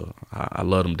shit. So I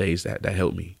love them days that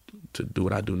helped me to do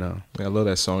what I do now. Yeah, I love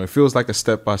that song. It feels like a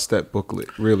step-by-step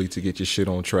booklet, really, to get your shit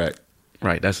on track.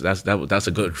 Right, that's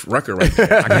a good record right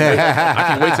there. I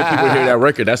can't wait till people hear that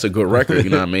record. That's a good record,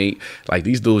 you know what I mean? Like,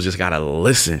 these dudes just gotta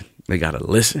listen. They gotta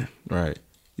listen. Right.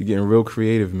 You're getting real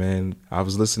creative, man. I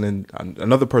was listening.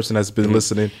 Another person that's been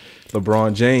listening,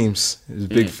 LeBron James, is a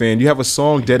big fan. You have a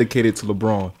song dedicated to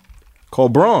LeBron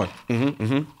called Bron.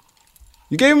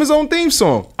 You gave him his own theme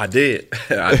song. I did.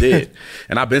 And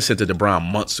I've been sent to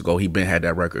LeBron months ago. He been had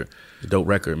that record. Dope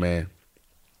record, man.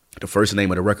 The first name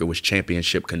of the record was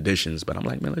Championship Conditions, but I'm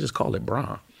like, man, let's just call it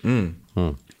Bron.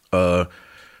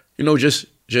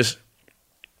 Just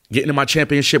getting in my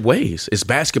championship ways. It's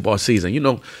basketball season.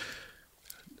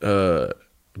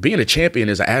 Being a champion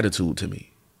is an attitude to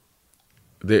me.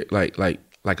 Like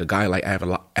a guy like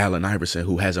Allen Iverson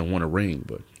who hasn't won a ring,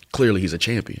 but clearly he's a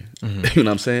champion. You know what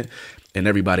I'm saying? In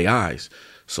everybody's eyes.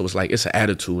 So it's like, it's an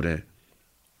attitude, and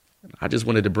I just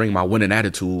wanted to bring my winning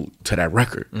attitude to that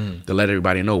record to let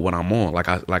everybody know what I'm on. Like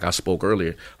I spoke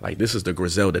earlier, like, this is the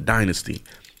Griselda dynasty.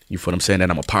 You feel what I'm saying? That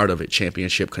I'm a part of it.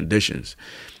 Championship Conditions.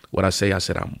 What I said,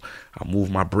 I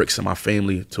moved my bricks and my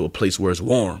family to a place where it's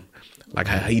warm, like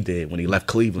how he did when he left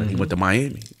Cleveland. He went to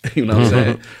Miami. You know what I'm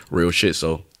saying? Real shit.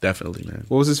 So definitely, man.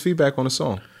 What was his feedback on the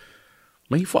song?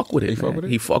 Man, he fuck with it.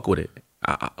 He fuck with it.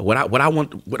 What I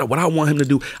want him to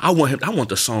do, I want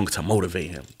the song to motivate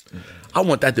him. I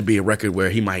want that to be a record where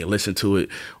he might listen to it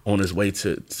on his way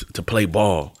to play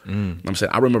ball. You know what I'm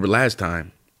saying? I remember last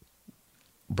time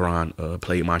Bron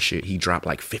played my shit, he dropped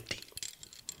like 50.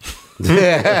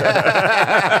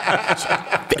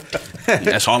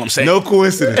 That's all I'm saying. No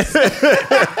coincidence.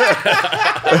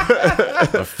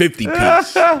 A 50 piece. You know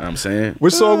what I'm saying?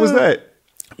 Which song was that?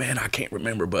 Man, I can't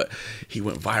remember, but he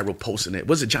went viral posting it.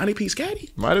 Was it Johnny P.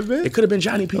 Scatty? Might have been. It could have been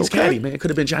Johnny P. Scatty, man. It could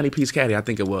have been Johnny P. Scatty. I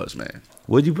think it was, man.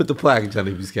 Where'd you put the plaque,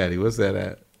 Johnny P. Scatty? What's that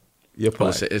at? Your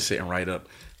plaque? It's sitting right up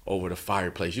over the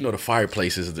fireplace. The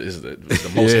fireplace is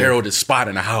the most heralded spot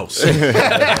in the house.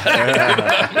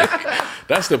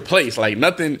 That's the place. Like,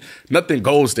 nothing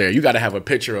goes there. You got to have a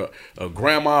picture of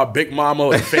grandma, big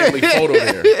mama, and family photo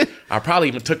there. I probably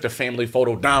even took the family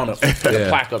photo down, put the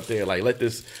plaque up there. Like, let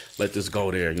this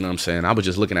go there. You know what I'm saying? I was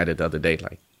just looking at it the other day,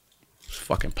 like, this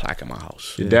fucking plaque in my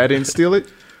house. Your dad didn't steal it?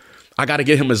 I got to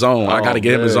get him his own. I got to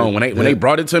get him his own. When they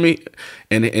brought it to me,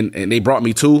 and they brought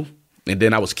me two, and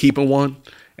then I was keeping one.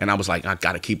 And I was like, I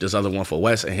got to keep this other one for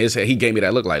Wes. And he gave me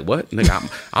that look like, what?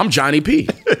 Nigga, I'm Johnny P.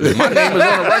 My name is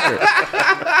on the record.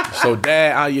 So,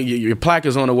 Dad, your plaque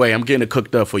is on the way. I'm getting it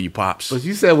cooked up for you, Pops. But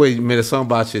you said when you made a song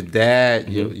about your dad,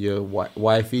 your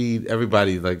wifey,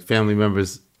 everybody, like family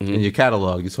members in your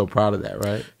catalog. You're so proud of that,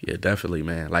 right? Yeah, definitely,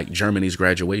 man. Like Germany's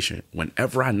Graduation.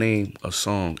 Whenever I name a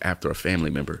song after a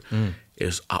family member,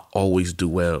 I always do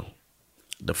well.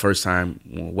 The first time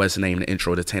Wes named the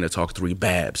intro to Tana Talk 3,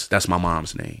 Babs. That's my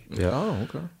mom's name. Yeah. Oh,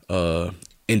 okay.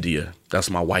 India. That's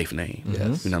my wife's name.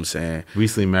 Yes. You know what I'm saying?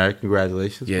 Recently married.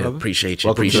 Congratulations, yeah, brother. Appreciate you.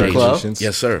 Welcome appreciate to the club. you.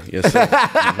 Yes, sir. Yes, sir.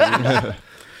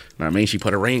 I mean, she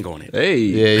put a ring on it. Hey.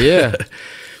 Yeah.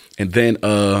 And then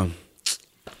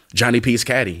Johnny P.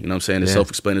 Scatty. You know what I'm saying? It's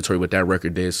self-explanatory what that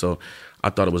record did. So I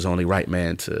thought it was only right,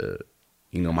 man, to,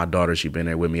 my daughter, she been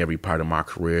there with me every part of my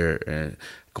career and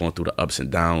going through the ups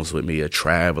and downs with me,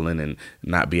 traveling and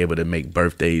not be able to make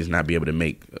birthdays, not be able to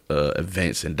make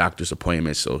events and doctor's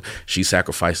appointments. So she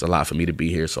sacrificed a lot for me to be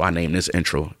here. So I named this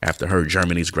intro after her,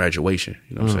 Germany's Graduation.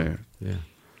 You know what I'm saying? Yeah.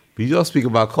 But you don't speak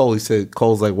about Cole. He said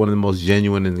Cole's like one of the most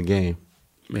genuine in the game.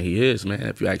 Man, he is, man.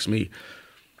 If you ask me,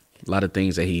 a lot of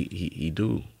things that he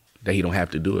do that he don't have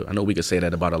to do it. I know we could say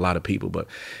that about a lot of people, but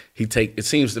it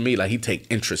seems to me like he take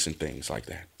interest in things like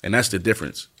that. And that's the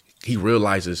difference. He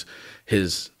realizes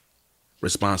his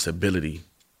responsibility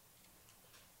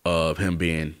of him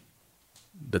being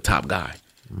the top guy.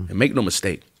 And make no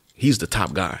mistake, he's the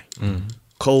top guy.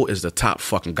 Cole is the top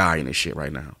fucking guy in this shit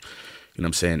right now. You know what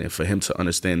I'm saying? And for him to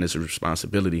understand this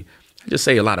responsibility, I just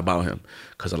say a lot about him.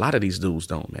 Because a lot of these dudes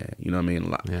don't, man. You know what I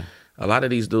mean? a lot of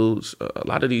these dudes, a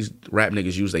lot of these rap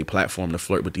niggas use their platform to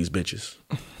flirt with these bitches,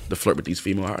 to flirt with these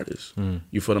female artists.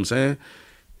 You feel what I'm saying?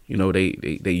 You know,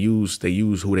 they use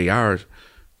who they are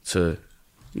to,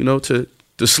 you know, to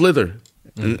slither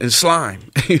and slime.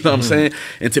 You know what I'm saying?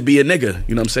 And to be a nigga.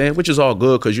 You know what I'm saying? Which is all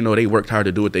good because, you know, they worked hard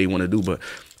to do what they want to do, but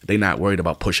they not worried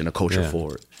about pushing the culture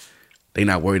forward. They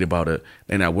not worried about it.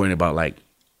 They're not worried about like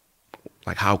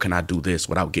how can I do this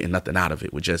without getting nothing out of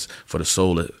it? With just for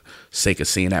the sake of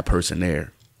seeing that person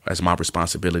there as my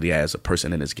responsibility as a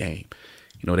person in this game.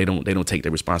 You know, they don't take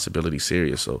their responsibility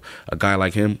serious. So a guy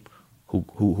like him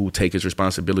who take his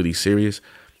responsibility serious,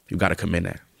 you got to commend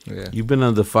that. Yeah. You've been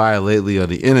under fire lately on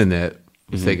the internet,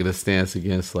 taking a stance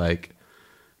against like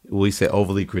we say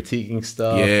overly critiquing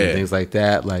stuff and things like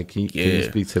that. Like, can you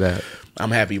speak to that?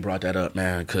 I'm happy you brought that up,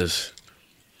 man, because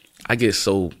I get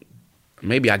so.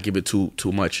 Maybe I give it too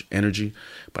much energy,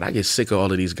 but I get sick of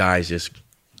all of these guys just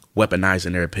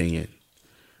weaponizing their opinion.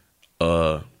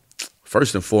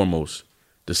 First and foremost,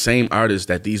 the same artists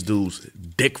that these dudes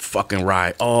dick fucking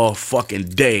ride all fucking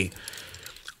day,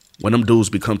 when them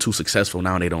dudes become too successful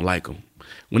now and they don't like them.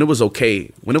 When it was okay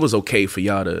for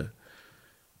y'all to,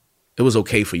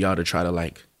 try to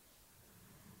like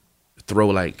throw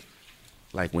like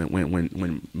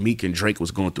when Meek and Drake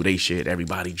was going through they shit,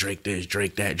 everybody Drake this,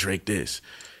 Drake that, Drake this.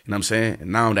 You know what I'm saying?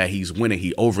 And now that he's winning,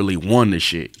 he overly won the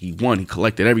shit. He won, he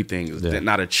collected everything.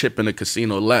 Not a chip in the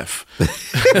casino left.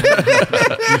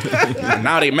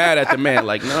 Now they mad at the man,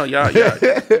 like, no, y'all,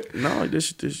 no,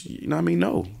 this, you know what I mean?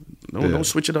 No, don't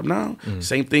switch it up now.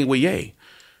 Same thing with Ye.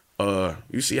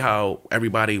 You see how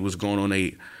everybody was going on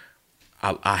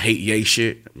I hate Ye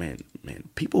shit? Man,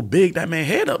 people big that man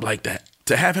head up like that.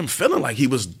 To have him feeling like he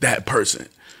was that person.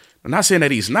 I'm not saying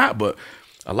that he's not, but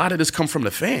a lot of this come from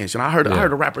the fans. And I heard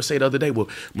a rapper say the other day, well,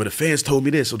 the fans told me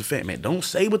this. So the fan, man, don't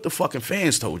say what the fucking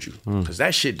fans told you, because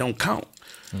that shit don't count.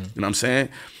 You know what I'm saying?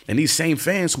 And these same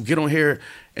fans who get on here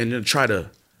and then try to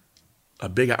a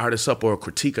bigger artist up or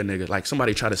critique a nigga, like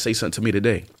somebody tried to say something to me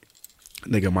today.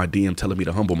 Nigga in my DM telling me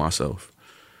to humble myself.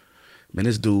 Man,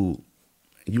 this dude,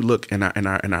 you look in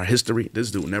our history,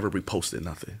 this dude never reposted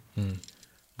nothing.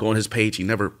 Go on his page, he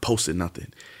never posted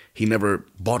nothing. He never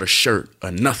bought a shirt or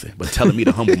nothing, but telling me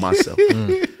to humble myself.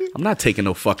 I'm not taking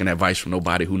no fucking advice from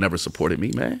nobody who never supported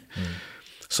me, man.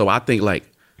 So I think like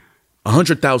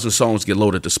 100,000 songs get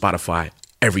loaded to Spotify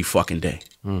every fucking day.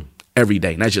 Every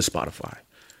day, not just Spotify.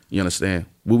 You understand?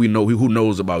 We know who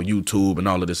knows about YouTube and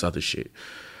all of this other shit.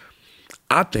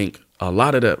 I think a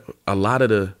lot of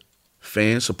the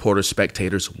fans, supporters,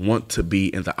 spectators want to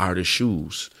be in the artist's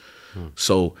shoes.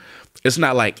 So it's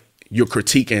not like you're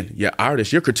critiquing your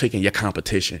artist, you're critiquing your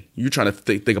competition. You're trying to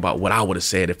think about what I would have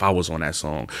said if I was on that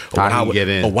song. Or what I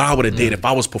would have did if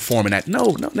I was performing that. No,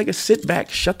 nigga, sit back,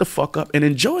 shut the fuck up and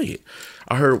enjoy it.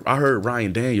 I heard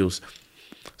Ryan Daniels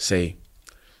say,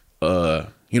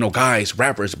 guys,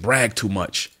 rappers brag too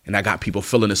much, and that got people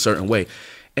feeling a certain way.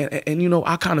 And you know,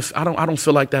 I don't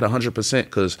feel like that 100%,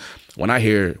 because when I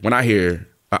hear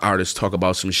an artist talk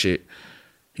about some shit,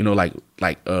 you know, like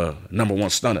number one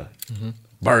stunner,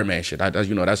 Birdman shit.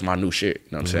 That's my new shit.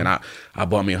 You know what I'm saying? I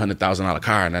bought me $100,000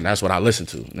 car, and that's what I listen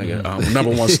to. Nigga,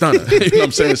 number one stunner. You know what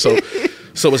I'm saying?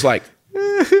 So it's like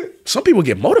some people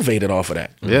get motivated off of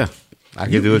that. Yeah, I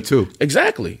can do it too.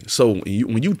 Exactly. So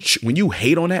when you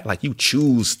hate on that, like you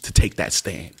choose to take that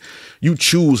stand. You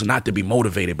choose not to be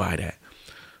motivated by that.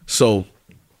 So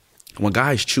when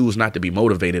guys choose not to be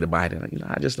motivated by it,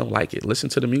 I just don't like it. Listen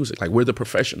to the music. Like, we're the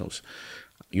professionals.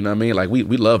 You know what I mean? Like, we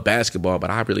love basketball, but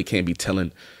I really can't be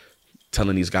telling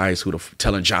these guys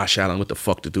telling Josh Allen what the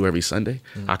fuck to do every Sunday.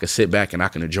 I can sit back and I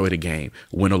can enjoy the game,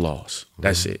 win or loss.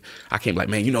 That's it. I can't be like,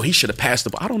 man, he should have passed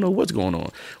the ball. I don't know what's going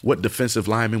on. What defensive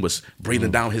lineman was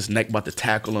breathing down his neck about to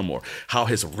tackle him, or how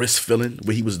his wrist feeling,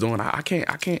 what he was doing. I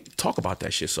can't talk about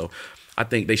that shit. So I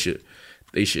think they should.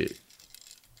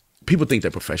 People think they're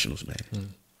professionals,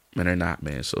 man. Man, they're not,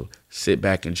 man. So sit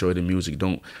back, enjoy the music.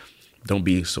 Don't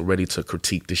be so ready to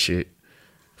critique the shit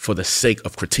for the sake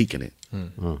of critiquing it.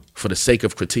 For the sake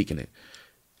of critiquing it.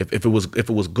 If it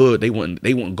was good, they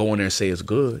wouldn't go in there and say it's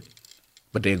good,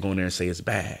 but they'd go in there and say it's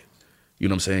bad. You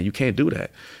know what I'm saying? You can't do that.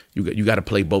 You got to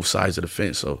play both sides of the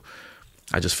fence. So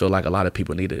I just feel like a lot of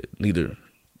people need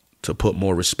to put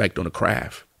more respect on the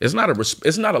craft. It's not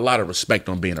a lot of respect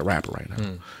on being a rapper right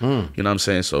now. You know what I'm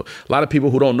saying? So a lot of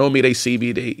people who don't know me, they see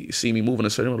me moving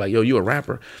a certain way, like, yo, you a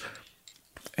rapper?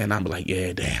 And I'm like,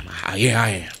 yeah, damn, I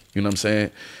am. You know what I'm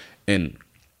saying? And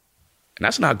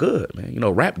that's not good, man. You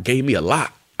know, rap gave me a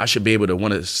lot. I should be able to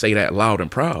want to say that loud and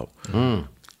proud.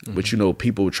 But, you know,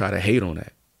 people try to hate on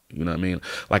that. You know what I mean?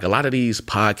 Like, a lot of these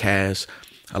podcasts,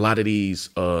 a lot of these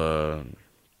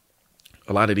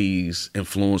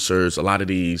influencers, a lot of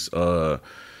these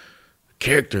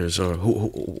characters or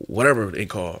whatever they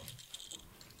call,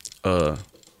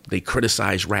 they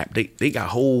criticize rap. They got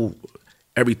whole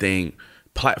everything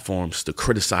platforms to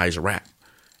criticize rap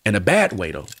in a bad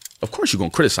way though. Of course you're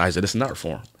gonna criticize it. It's an art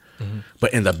form.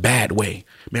 But in the bad way.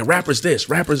 Man, rappers this,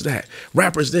 rappers that,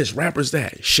 rappers this, rappers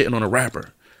that, shitting on a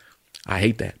rapper. I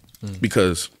hate that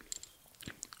because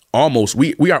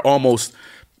we are almost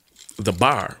the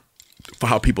bar for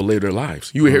how people live their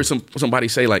lives. You hear somebody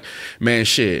say like, man,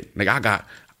 shit, like I got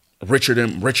richer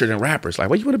than rappers. Like,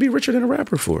 what you want to be richer than a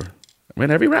rapper for? Man,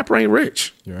 every rapper ain't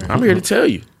rich. Right. I'm here to tell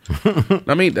you.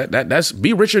 I mean, that's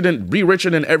be richer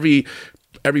than every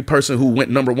person who went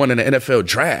number one in the NFL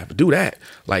draft. Do that.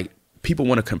 Like, people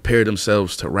want to compare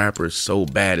themselves to rappers so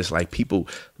bad. It's like people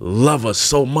love us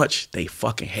so much, they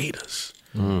fucking hate us.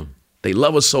 They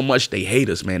love us so much, they hate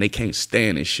us, man. They can't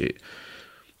stand this shit.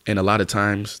 And a lot of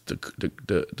times,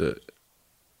 the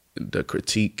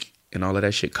critique and all of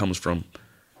that shit comes from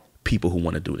people who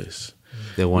want to do this.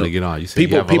 They want to get on. You say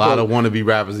you have a lot of wannabe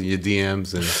rappers in your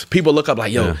DMs, and people look up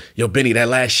like, yo, Benny, that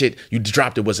last shit you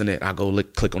dropped, it wasn't it? I go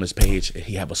click on his page, and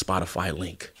he have a Spotify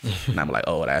link, and I'm like,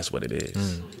 oh, that's what it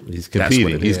is. He's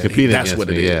competing. He's competing. That's what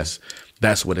it is.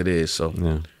 That's what it is. So,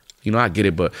 you know, I get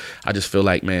it, but I just feel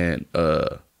like, man,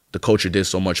 the culture did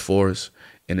so much for us,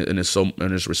 and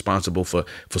it's responsible for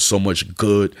so much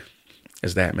good.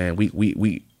 Is that, man?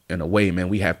 We in a way, man,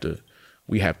 we have to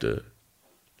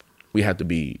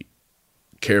be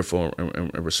careful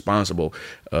and responsible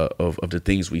of the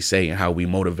things we say and how we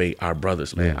motivate our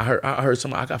brothers, man. I heard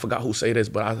somebody, I forgot who say this,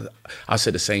 but I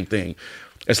said the same thing.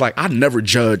 It's like, I never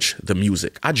judge the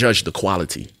music. I judge the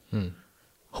quality.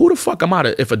 Who the fuck am I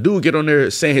to, if a dude get on there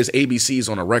saying his ABCs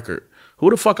on a record, who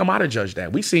the fuck am I to judge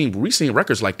that? We seen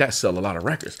records like that sell a lot of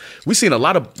records. We seen a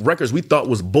lot of records we thought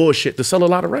was bullshit to sell a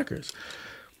lot of records.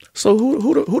 So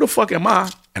who the fuck am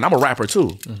I? And I'm a rapper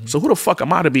too. So who the fuck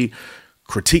am I to be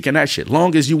critiquing that shit?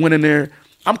 Long as you went in there,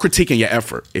 I'm critiquing your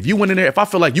effort. If you went in there, if I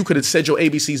feel like you could have said your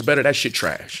ABCs better, that shit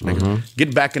trash. Nigga.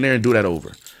 Get back in there and do that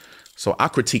over. So I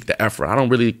critique the effort. I don't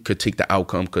really critique the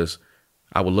outcome because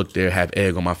I would look there, have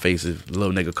egg on my face if a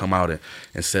little nigga come out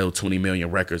and sell 20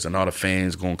 million records and all the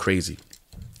fans going crazy.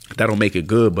 That don't make it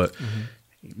good, but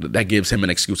that gives him an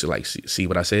excuse to like, see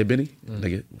what I said, Benny?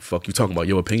 Nigga, fuck you talking about,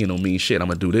 your opinion don't mean shit. I'm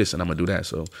going to do this and I'm going to do that.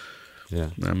 So,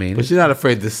 I mean, but you're not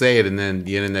afraid to say it, and then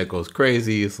the internet goes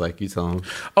crazy. It's like you tell them.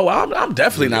 Oh, I'm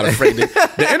definitely not afraid.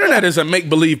 The internet is a make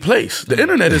believe place. The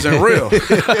internet isn't real.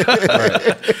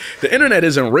 The internet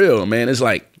isn't real, man. It's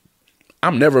like,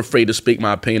 I'm never afraid to speak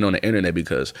my opinion on the internet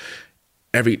because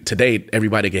today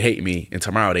everybody can hate me, and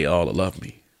tomorrow they all love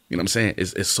me. You know what I'm saying?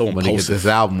 It's so impulsive.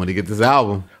 When they get this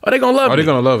album, are they gonna love it? Are they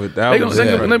gonna love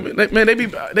it? Man,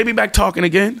 they be back talking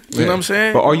again. You know what I'm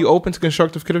saying? But are you open to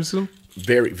constructive criticism?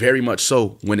 Very, very much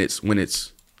so. When I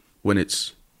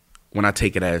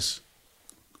take it as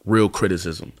real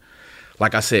criticism.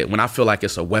 Like I said, when I feel like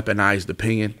it's a weaponized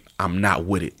opinion, I'm not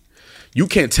with it. You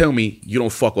can't tell me you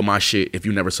don't fuck with my shit if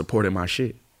you never supported my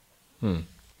shit. Like,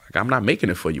 I'm not making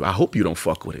it for you. I hope you don't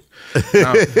fuck with it.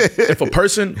 Now, if a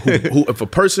person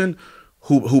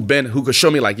who could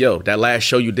show me like, yo, that last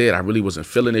show you did, I really wasn't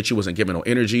feeling it. You wasn't giving no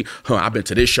energy. I've been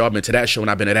to this show, I've been to that show,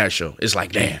 and I've been to that show. It's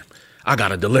like, damn, I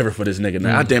gotta deliver for this nigga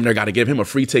now. I damn near gotta give him a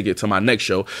free ticket to my next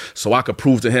show so I could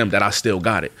prove to him that I still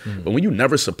got it. But when you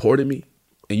never supported me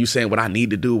and you saying what I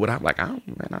need to do, what I'm like, I'm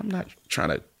not trying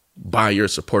to buy your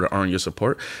support or earn your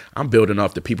support. I'm building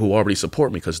off the people who already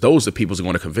support me because those are the people who are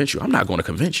going to convince you. I'm not going to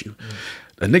convince you.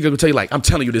 A nigga will tell you like, I'm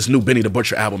telling you this new Benny the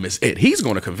Butcher album is it. He's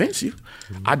going to convince you.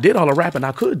 I did all the rapping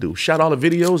I could do. Shot all the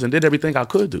videos and did everything I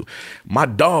could do. My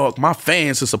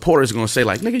fans and supporters are going to say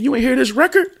like, nigga, you ain't hear this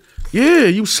record? Yeah,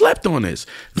 you slept on this.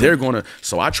 They're going to,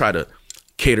 so I try to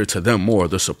cater to them more,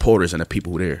 the supporters and the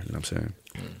people who are there. You know what I'm saying?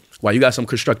 Why, you got some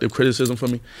constructive criticism for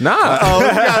me? Nah.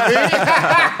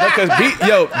 Because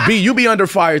B, you be under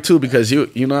fire too because you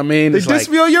know what I mean? They dissed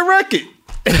me on your record.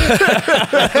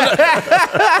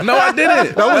 No, I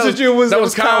didn't. That wasn't you. That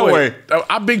was Conway.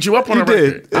 I bigged you up on the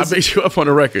record. I bigged you up on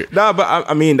the record. Nah, but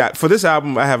I mean, for this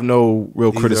album, I have no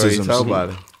real criticism.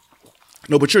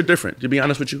 No, but you're different. To be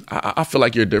honest with you, I feel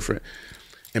like you're different.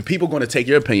 And people are going to take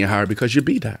your opinion higher because you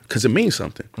be that. Because it means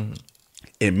something.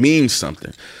 It means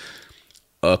something.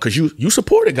 Because you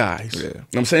supported guys. You know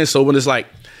what I'm saying? So when it's like,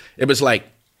 if it's like,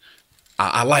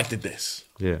 I liked this.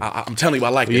 Yeah. I'm telling you, I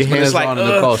like this. But it's like,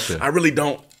 I really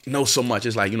don't know so much.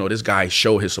 It's like, you know, this guy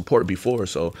showed his support before.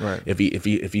 So if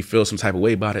he feels some type of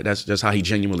way about it, that's just how he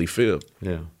genuinely feel.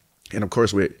 Yeah. And of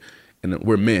course, we're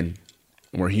men,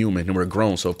 and we're human, and we're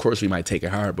grown. So of course we might take it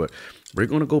hard, but we're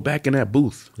going to go back in that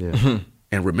booth and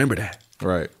remember that.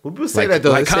 Right. Well, people say that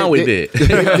though. Like Conway did.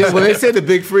 When they say the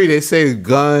big three, they say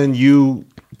Gunn, you,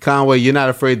 Conway. You're not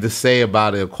afraid to say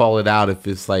about it or call it out if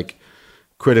it's like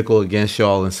critical against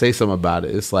y'all and say something about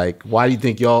it. It's like, why do you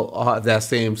think y'all have that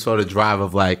same sort of drive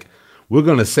of like, we're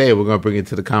going to say it, we're going to bring it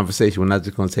to the conversation. We're not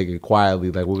just going to take it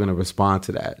quietly. Like, we're going to respond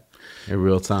to that in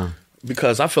real time.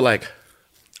 Because I feel like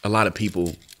a lot of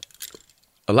people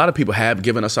have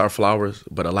given us our flowers,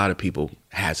 but a lot of people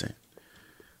hasn't.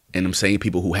 And them same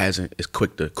people who hasn't is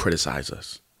quick to criticize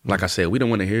us. Like I said, we don't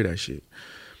want to hear that shit.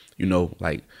 You know,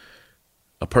 like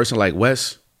a person like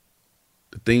Wes,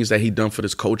 the things that he done for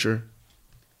this culture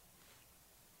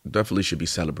definitely should be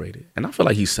celebrated. And I feel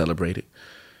like he's celebrated.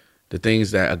 The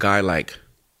things that a guy like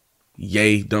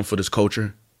Ye done for this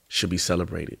culture should be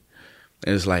celebrated.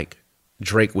 And it's like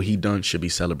Drake, what he done should be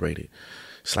celebrated.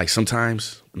 It's like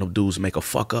sometimes when those dudes make a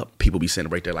fuck up, people be sitting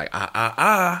right there like,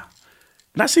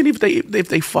 Not saying if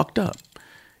they fucked up.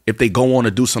 If they go on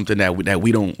to do something that we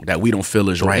don't feel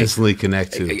is right. Instantly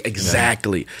connect to.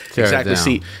 Exactly. Yeah.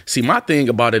 Exactly. See, my thing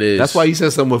about it is that's why you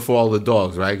said something for all the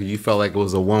dogs, right? Because you felt like it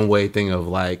was a one-way thing of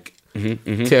like,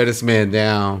 tear this man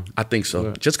down. I think so.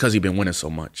 Yeah. Just because he's been winning so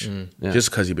much. Yeah. Just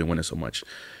because he's been winning so much.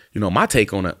 You know, my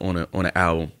take on an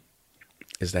album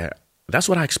is that that's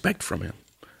what I expect from him.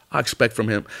 I expect from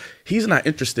him. He's not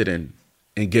interested in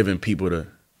giving people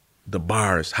the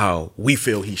bars how we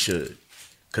feel he should.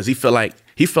 Because he feel like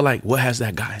what has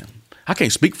that got him? I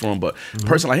can't speak for him, but a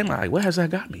person like him, I'm like, what has that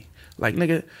got me? Like,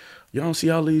 nigga, y'all don't see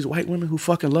all these white women who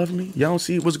fucking love me? Y'all don't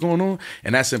see what's going on?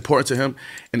 And that's important to him.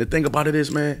 And the thing about it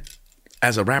is, man,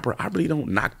 as a rapper, I really don't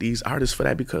knock these artists for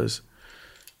that because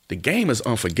the game is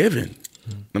unforgiving.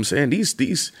 You know what I'm saying?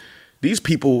 These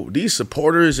people, these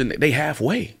supporters, and they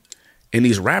halfway. And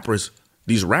these rappers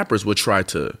will try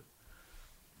to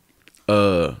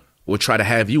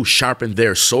have you sharpen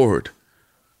their sword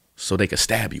so they can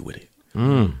stab you with it. You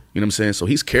know what I'm saying? So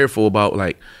he's careful about,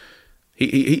 like,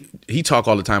 he talk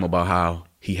all the time about how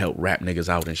he helped rap niggas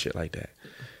out and shit like that.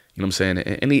 You know what I'm saying?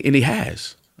 And he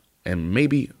has. And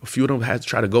maybe a few of them had to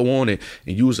try to go on and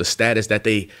use a status that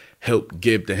they helped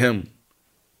give to him,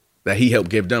 that he helped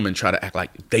give them, and try to act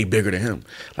like they bigger than him.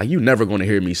 Like, you're never going to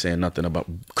hear me saying nothing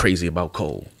crazy about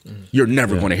Cole. You're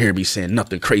never going to hear me saying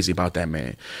nothing crazy about that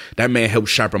man. That man helped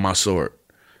sharpen my sword.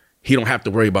 He don't have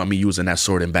to worry about me using that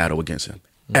sword in battle against him,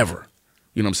 ever.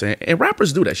 You know what I'm saying? And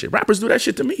rappers do that shit. Rappers do that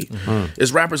shit to me.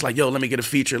 It's rappers like, yo, let me get a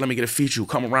feature, who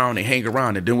come around and hang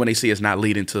around, and then when they see it's not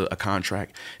leading to a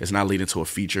contract, it's not leading to a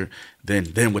feature,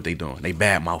 then what they doing? They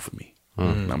bad mouthing me. You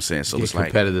know what I'm saying? So it's like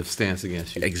competitive stance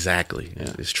against you. Exactly.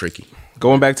 Yeah. It's tricky.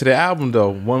 Going back to the album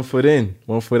though, 1 foot in,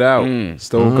 1 foot out.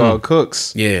 Stove Guard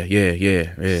Cooks. Yeah.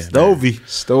 Stovey.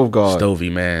 Stove Guard.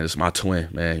 Stovey, man. It's my twin,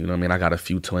 man. You know what I mean? I got a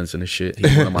few twins in the shit.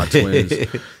 He's one of my twins.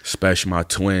 Special, my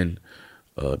twin.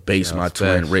 Bass, my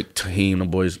twin. Rick, Taheem, the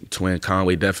boys, twin.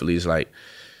 Conway definitely is like,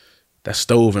 that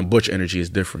Stove and Butch energy is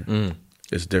different.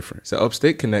 It's different. It's an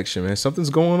upstate connection, man. Something's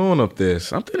going on up there.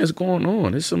 Something is going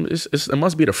on. It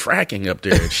must be the fracking up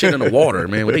there. Shit in the water,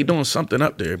 man. They doing something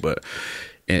up there. But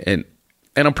and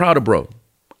I'm proud of bro.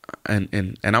 And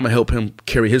I'm gonna help him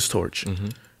carry his torch. You know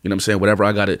what I'm saying? Whatever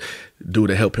I gotta do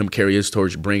to help him carry his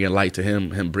torch, bringing light to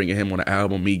him bringing him on the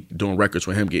album, me doing records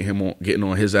with him, getting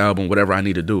on his album, whatever I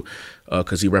need to do,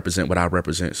 because he represent what I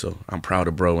represent. So I'm proud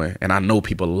of bro, and I know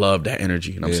people love that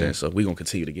energy. You know what I'm saying? So we gonna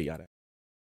continue to get y'all that.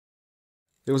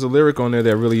 There was a lyric on there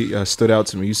that really stood out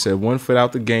to me. You said 1 foot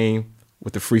out the game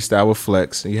with the freestyle with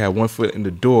Flex, and you had 1 foot in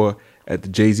the door at the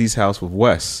Jay-Z's house with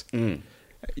Wes.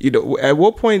 You know, at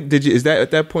what point did you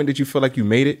feel like you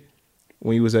made it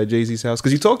when you was at Jay-Z's house?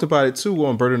 Because you talked about it too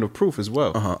on Burden of Proof as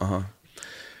well.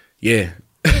 Yeah.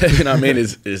 You know what I mean?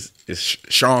 It's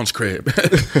Sean's crib. You know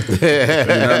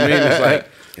what I mean? It's like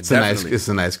it's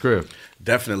a nice crib.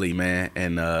 Definitely, man.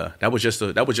 And that was just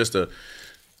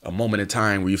a moment in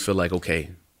time where you feel like, okay,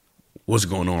 what's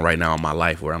going on right now in my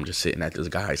life, where I'm just sitting at this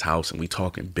guy's house and we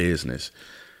talking business.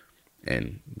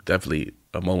 And definitely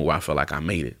a moment where I felt like I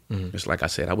made it. It's like I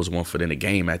said, I was 1 foot in the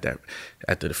game after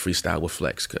the freestyle with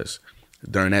Flex, because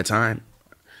during that time,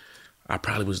 I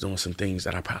probably was doing some things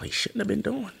that I probably shouldn't have been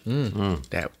doing,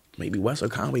 that maybe Wes or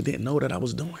Conway didn't know that I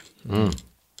was doing.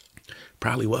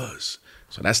 Probably was.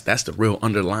 So that's the real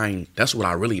underlying, that's what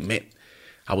I really meant.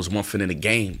 I was 1 foot in the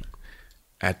game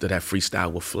after that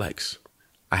freestyle with Flex.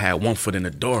 I had 1 foot in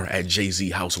the door at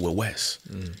Jay-Z house with Wes.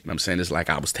 You know what I'm saying? It's like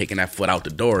I was taking that foot out the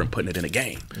door and putting it in the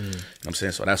game. You know what I'm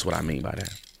saying? So that's what I mean by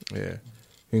that. Yeah.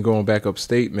 And going back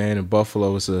upstate, man, in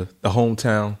Buffalo, it's the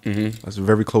hometown. That's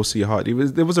very close to your heart.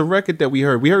 There was a record that we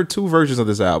heard. We heard 2 versions of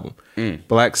this album.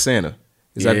 Black Santa.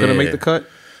 Is that going to make the cut?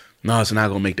 No, it's not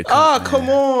going to make the cut. Oh, come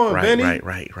on, right, Benny.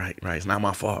 Right. It's not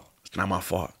my fault. Not my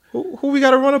fault. Who we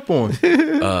got to run up on?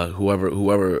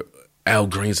 Whoever Al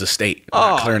Green's estate.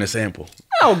 Clearing a sample.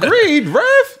 Al Green,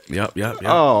 Rev? Yep.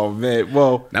 Oh, man.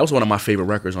 Well, that was one of my favorite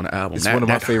records on the album. It's one of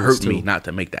my favorites, hurt me too. not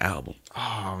to make the album. Oh, You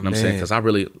know man. what I'm saying? Because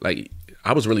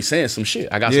I was really saying some shit.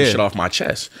 I got some shit off my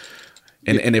chest.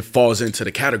 And it falls into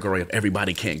the category of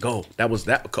Everybody Can't Go.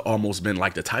 That could almost been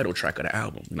like the title track of the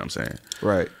album. You know what I'm saying?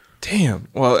 Right. Damn.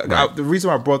 Well, the reason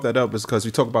why I brought that up is because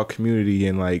we talk about community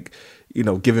and like, you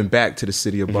know, giving back to the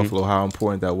city of Buffalo, how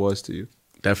important that was to you.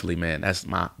 Definitely, man. That's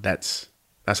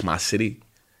my city.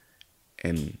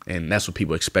 And that's what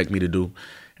people expect me to do.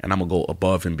 And I'm gonna go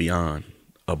above and beyond.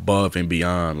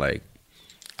 Like,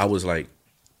 I was like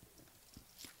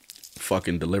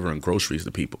fucking delivering groceries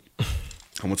to people.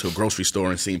 I went to a grocery store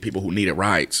and seen people who needed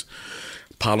rides,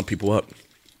 piling people up,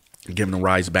 giving them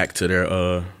rides back to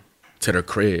their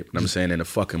crib. You know what I'm saying? In a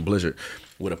fucking blizzard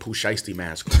with a Pooh Shiesty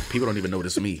mask on. People don't even know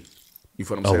it's me. You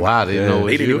feel what I'm saying? Oh, wow. They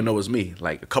didn't even know it was me.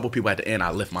 Like, a couple people at the end, I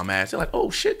lift my mask. They're like,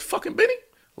 oh, shit, fucking Benny.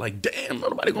 Like, damn,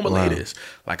 nobody gonna believe this.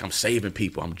 Like, I'm saving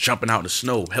people. I'm jumping out in the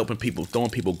snow, helping people, throwing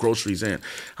people groceries in.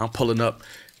 I'm pulling up,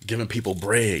 giving people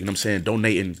bread. You know what I'm saying?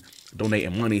 Donating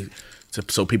money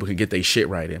so people can get their shit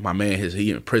right. And my man,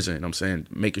 he in prison. You know what I'm saying?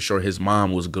 Making sure his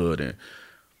mom was good. And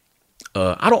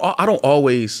I don't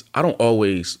always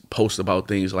post about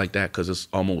things like that because it's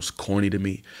almost corny to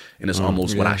me, and it's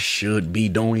almost what I should be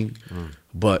doing.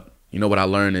 But you know what I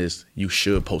learned is you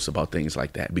should post about things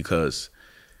like that, because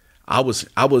I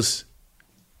was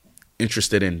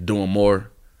interested in doing more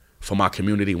for my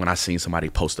community when I seen somebody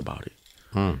post about it.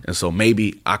 And so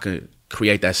maybe I could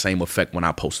create that same effect when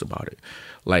I post about it.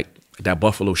 Like that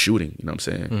Buffalo shooting, you know what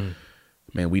I'm saying?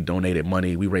 Man, we donated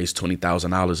money. We raised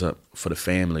 $20,000 up for the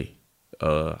family.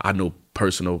 I know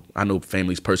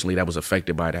families personally that was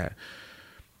affected by that.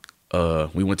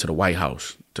 We went to the White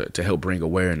House to help bring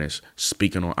awareness,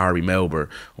 speaking on Ari Melber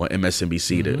on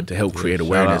MSNBC to help create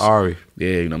awareness. Ari. Yeah,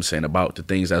 you know what I'm saying, about the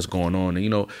things that's going on. And, you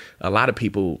know, a lot of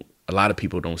people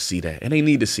don't see that, and they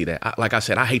need to see that. Like I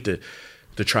said, I hate to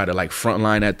try to like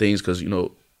frontline at things, because, you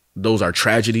know, those are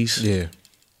tragedies. Yeah.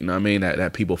 You know what I mean?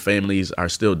 That people, families are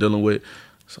still dealing with.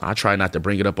 So I try not to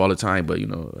bring it up all the time, but, you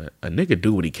know, a nigga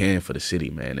do what he can for the city,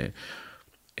 man.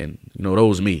 And you know,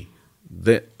 those me.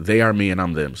 They are me and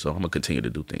I'm them. So I'm going to continue to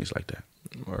do things like that.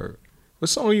 Word. What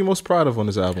song are you most proud of on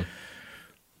this album?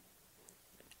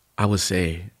 I would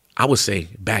say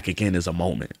Back Again is a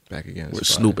moment. Back Again. Where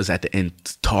Snoop is at the end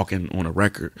talking on a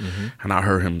record. And I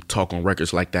heard him talk on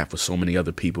records like that for so many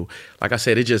other people. Like I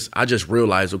said, I just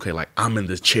realized, okay, like I'm in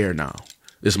this chair now.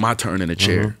 It's my turn in the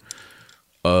chair.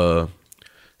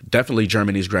 Definitely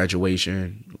Germany's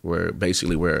Graduation, where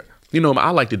you know, I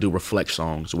like to do reflect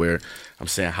songs where I'm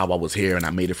saying how I was here and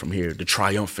I made it from here. The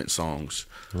triumphant songs.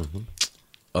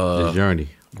 The journey.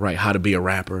 Right, How to Be a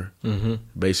Rapper.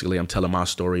 Basically, I'm telling my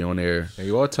story on there. And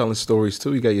you are telling stories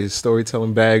too. You got your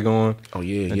storytelling bag on. Oh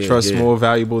yeah, and trust more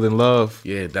valuable than love.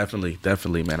 Yeah,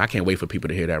 definitely, man. I can't wait for people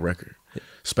to hear that record,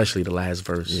 especially the last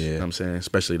verse. Yeah, you know what I'm saying,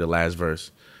 especially the last verse.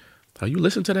 Oh, you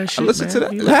listen to that shit? I listen to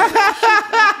that.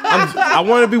 I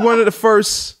want to be one of the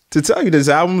first to tell you this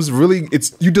album's really,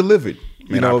 you delivered.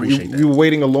 You know, we were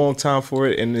waiting a long time for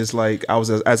it, and it's like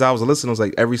as I was listening, I was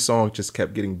like, every song just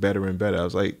kept getting better and better. I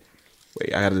was like,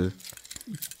 wait, I had to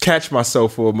catch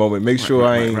myself for a moment, make sure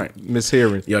I ain't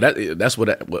mishearing. Yo, that's what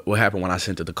happened when I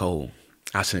sent it to Cole.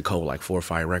 I sent Cole like 4 or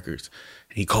 5 records.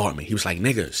 He called me. He was like,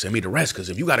 nigga, send me the rest, because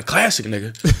if you got a classic,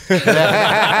 nigga.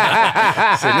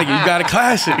 I said, nigga, you got a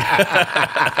classic.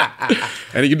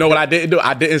 And you know what I didn't do?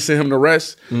 I didn't send him the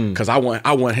rest, because I want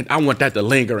that to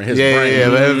linger in his brain. Yeah,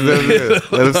 let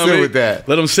him sit with that.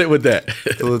 Let him sit with that.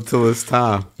 Till it's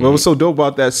time. What was so dope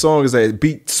about that song is that it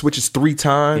beat switches 3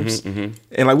 times. And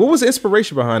like, what was the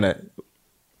inspiration behind that?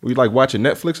 Were you like watching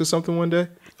Netflix or something one day?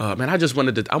 Man, I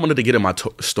wanted to get in my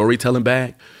storytelling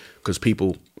bag, because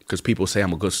people say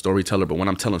I'm a good storyteller, but when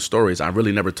I'm telling stories, I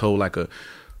really never told like a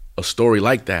story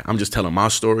like that. I'm just telling my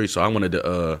story. So I wanted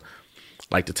to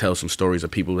like to tell some stories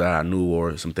of people that I knew,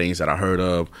 or some things that I heard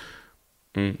of.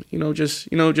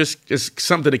 Just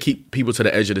something to keep people to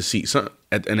the edge of the seat,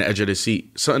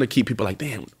 something to keep people like,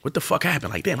 damn, what the fuck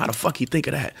happened? Like, damn, how the fuck you think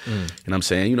of that? You know what I'm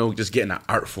saying? You know, just getting the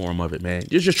art form of it, man.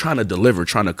 You're just trying to deliver,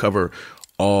 trying to cover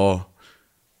all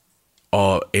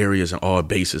areas and all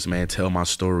bases, man. Tell my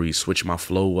story, switch my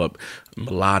flow up,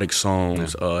 melodic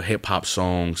songs, hip hop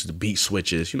songs, the beat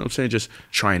switches, you know what I'm saying? Just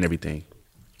trying everything.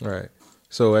 Right.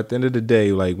 So at the end of the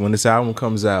day, like when this album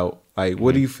comes out, like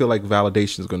what do you feel like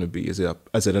validation is going to be? Is it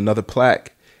another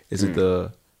plaque? Is it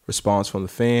the response from the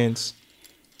fans?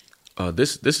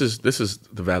 This is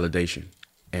the validation,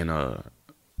 and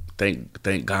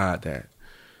thank God that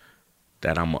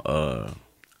that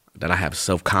I have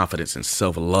self-confidence and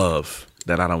self-love,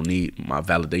 that I don't need my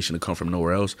validation to come from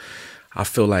nowhere else. I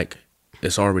feel like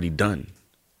it's already done.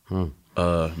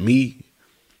 Me,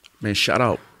 man, shout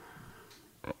out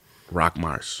Rock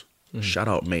Mars. Shout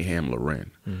out Mayhem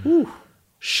Loren.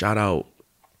 Shout out,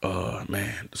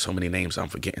 man, so many names I'm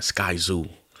forgetting. Sky Zoo.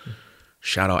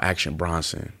 Shout out Action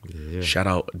Bronson. Yeah. Shout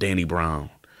out Danny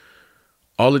Brown.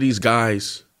 All of these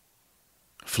guys,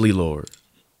 Flea Lord,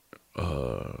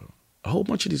 a whole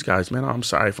bunch of these guys, man. I'm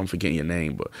sorry if I'm forgetting your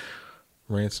name, but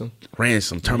Ransom,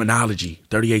 Terminology,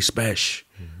 38 Special,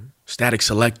 Static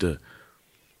Selector.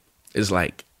 It's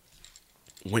like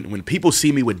when people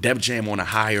see me with Def Jam on a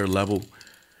higher level,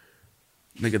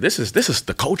 nigga, this is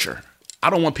the culture. I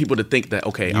don't want people to think that,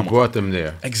 okay, you brought them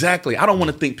there. Exactly. I don't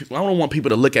want people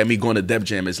to look at me going to Def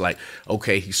Jam as like,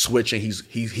 okay, he's switching,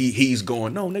 he's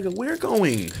going. No, nigga, we're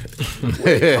going.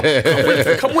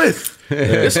 Come with.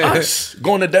 It's us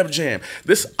going to Def Jam.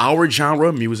 This our genre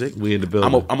of music. We in the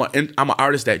building. I'm an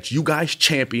artist that you guys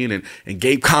champion and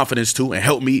gave confidence to and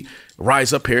helped me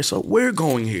rise up here. So we're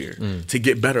going here to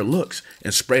get better looks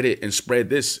and spread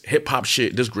this hip hop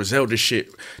shit, this Griselda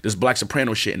shit, this Black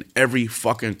Soprano shit in every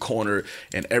fucking corner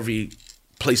and every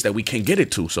place that we can get it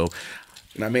to. So, you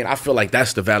know what I mean? I feel like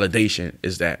that's the validation,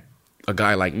 is that a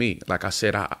guy like me, like I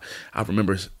said, I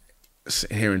remember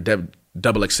hearing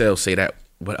Double XL say that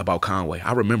about Conway.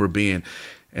 I remember being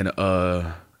in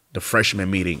the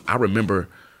freshman meeting. I remember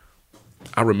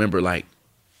like,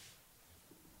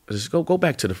 just go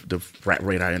back to the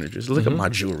Radar Energy. Just look at my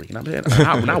jewelry. You know what I'm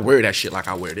saying? I wear that shit like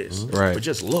I wear this. Right. But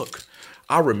just look.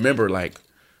 I remember like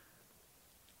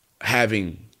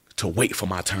having to wait for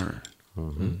my turn. You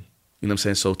know what I'm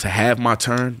saying? So to have my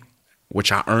turn,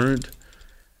 which I earned,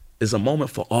 is a moment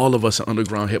for all of us in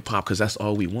underground hip hop, because that's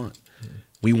all we want.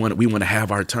 We want to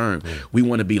have our turn. We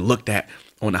want to be looked at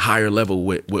on a higher level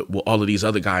with all of these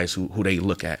other guys who they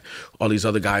look at, all these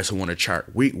other guys who want to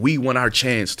chart. We want our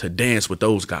chance to dance with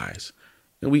those guys.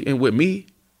 And with me,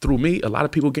 through me, a lot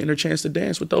of people getting their chance to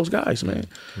dance with those guys, man.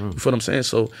 You feel what I'm saying?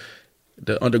 So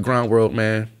the underground world,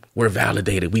 man, we're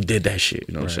validated. We did that shit,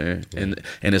 you know what I'm saying?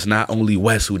 And it's not only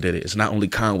Wes who did it. It's not only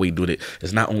Conway did it.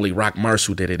 It's not only Rock Mars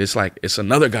who did it. It's like, it's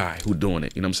another guy who doing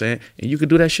it, you know what I'm saying? And you could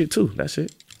do that shit too. That's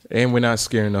it. And we're not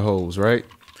scaring the hoes, right?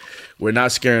 We're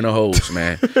not scaring the hoes,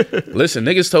 man. Listen,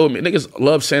 niggas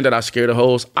love saying that I scare the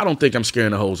hoes. I don't think I'm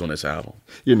scaring the hoes on this album.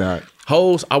 You're not.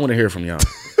 Hoes, I want to hear from y'all.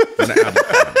 When the album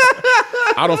comes.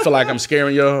 I don't feel like I'm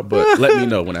scaring y'all, but let me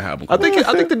know when the album comes.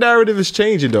 I think the narrative is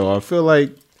changing, though. I feel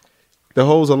like the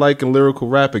hoes are liking lyrical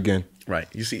rap again. Right.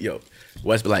 You see,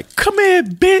 Wes be like, come here,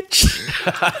 bitch.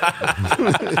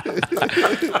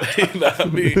 You know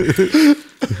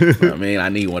what I mean? I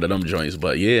need one of them joints.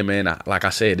 But yeah, man, like I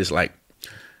said, it's like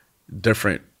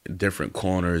different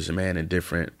corners, man, and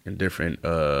different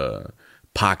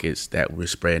pockets that we're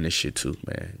spreading this shit to,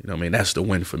 man. You know what I mean? That's the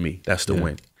win for me. That's the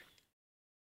win.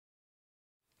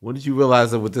 When did you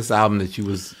realize that with this album that you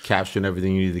was capturing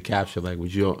everything you needed to capture? Like,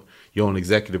 was you your own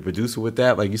executive producer with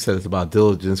that? Like you said, it's about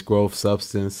diligence, growth,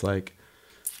 substance. Like,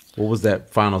 what was that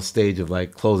final stage of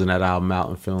like closing that album out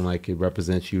and feeling like it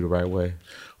represents you the right way?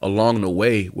 Along the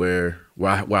way, where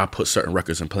I put certain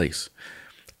records in place.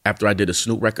 After I did a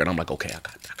Snoop record, I'm like, okay, I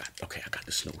got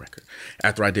the Snoop record.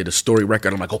 After I did a Story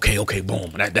record, I'm like, okay,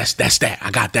 boom, that's that.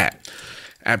 I got that.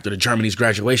 After the Germany's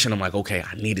Graduation, I'm like, okay,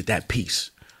 I needed that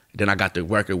piece. Then I got the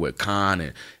record with Khan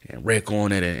and Rick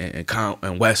on it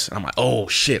and Wes. And I'm like, oh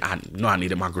shit, I know I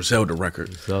needed my Griselda record.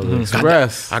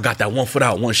 Express. I got that one foot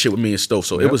out, one shit with me and Stove.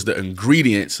 So it was the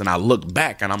ingredients, and I look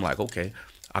back and I'm like, okay,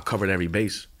 I covered every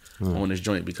base on this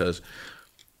joint, because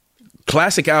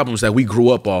classic albums that we grew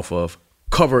up off of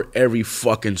cover every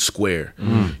fucking square.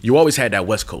 You always had that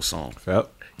West Coast song. Yep.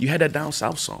 You had that down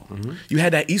south song. You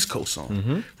had that East Coast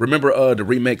song. Remember the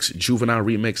remix, Juvenile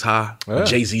remix, High? Yeah.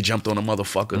 Jay-Z jumped on a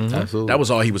motherfucker. Absolutely. That was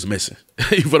all he was missing.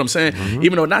 You know what I'm saying?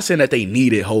 Even though, not saying that they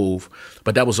needed Hove,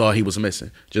 but that was all he was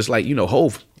missing. Just like,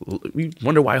 Hove, we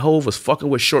wonder why Hove was fucking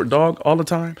with Short Dog all the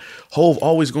time. Hove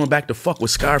always going back to fuck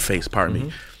with Scarface, pardon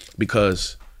me,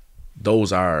 because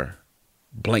those are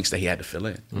blanks that he had to fill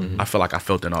in. I feel like I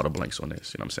filled in all the blanks on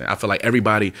this. You know what I'm saying? I feel like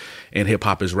everybody in hip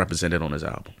hop is represented on this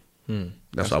album.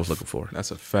 That's what I was looking for.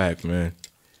 That's a fact, man.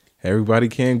 Everybody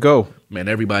can't go. Man,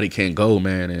 everybody can't go,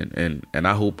 man. And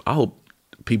I hope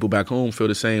people back home feel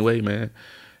the same way, man.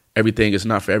 Everything is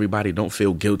not for everybody. Don't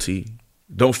feel guilty.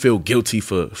 Don't feel guilty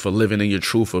for living in your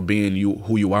truth, for being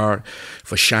who you are,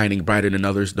 for shining brighter than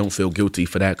others. Don't feel guilty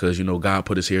for that, because, God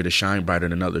put us here to shine brighter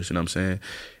than others, you know what I'm saying?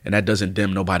 And that doesn't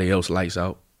dim nobody else's lights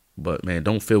out. But man,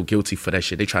 don't feel guilty for that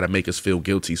shit. They try to make us feel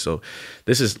guilty. So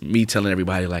this is me telling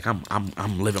everybody like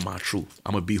I'm living my truth.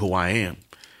 I'm gonna be who I am.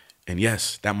 And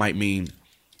yes, that might mean,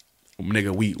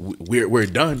 nigga, we're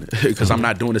done because I'm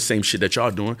not doing the same shit that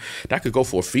y'all doing. That could go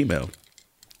for a female.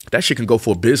 That shit can go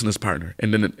for a business partner.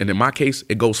 And in my case,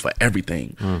 it goes for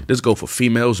everything. This go for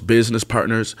females, business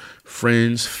partners,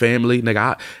 friends, family.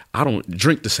 Nigga, I don't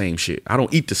drink the same shit. I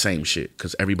don't eat the same shit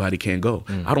because everybody can't go.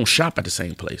 I don't shop at the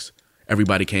same place.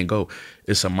 Everybody can't go.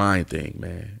 It's a mind thing,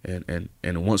 man.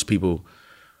 And once people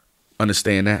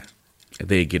understand that,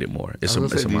 they get it more. It's a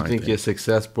mind thing. Do you think your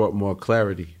success brought more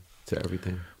clarity to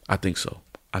everything? I think so.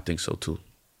 I think so too.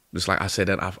 Just like I said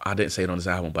that, I didn't say it on this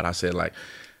album, but I said like,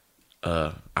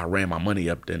 I ran my money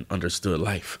up, then understood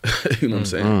life. You know what I'm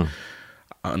saying?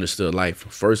 I understood life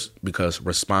first because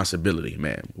responsibility,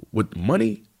 man. With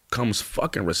money comes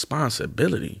fucking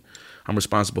responsibility. I'm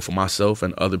responsible for myself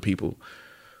and other people.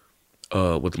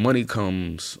 With money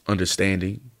comes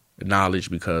understanding, knowledge,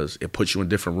 because it puts you in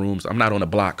different rooms. I'm not on the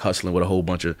block hustling with a whole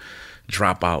bunch of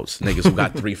dropouts, niggas who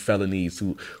got 3 felonies,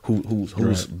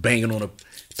 who's banging on a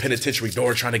penitentiary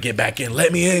door trying to get back in.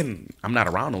 Let me in. I'm not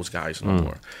around those guys no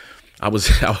more. I was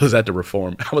at the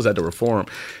reform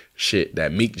shit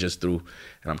that Meek just threw,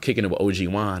 and I'm kicking it with OG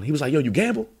Juan. He was like, yo, you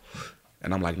gamble?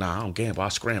 And I'm like, nah, I don't gamble, I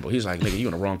scramble. He's like, nigga, you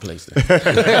in the wrong place then.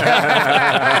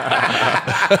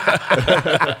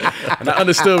 And I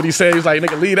understood what he said. He was like,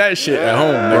 nigga, leave that shit at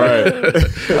home, nigga.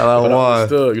 Right. I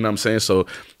understood, you know what I'm saying? So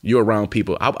you're around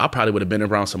people. I probably would have been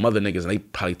around some other niggas, and they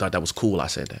probably thought that was cool I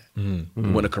said that. They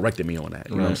wouldn't have corrected me on that,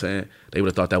 you know what I'm saying? They would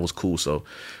have thought that was cool. So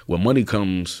when money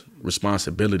comes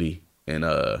responsibility, and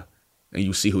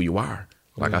you see who you are.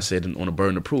 Like I said on A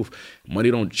Burden of Proof,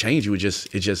 money don't change you. It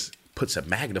just puts a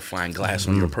magnifying glass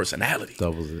on your personality.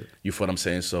 Doubles it. You feel what I'm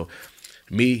saying? So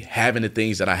me having the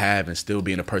things that I have and still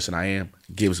being the person I am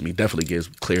definitely gives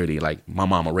clarity. Like my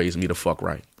mama raised me the fuck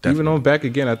right. Definitely. Even on Back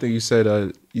Again, I think you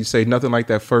said you say nothing like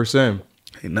that first M.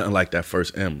 Ain't nothing like that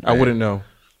first M. Man. I wouldn't know.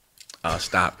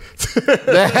 Stop. Stop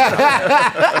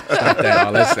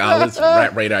that. Let's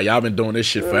Rap Radar. Y'all been doing this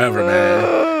shit forever,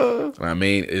 man. I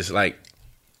mean, it's like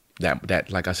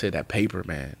that. Like I said, that paper,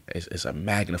 man. It's a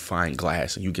magnifying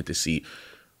glass, and you get to see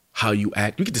how you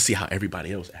act. You get to see how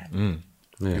everybody else act. You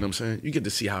know what I'm saying? You get to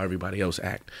see how everybody else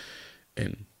act,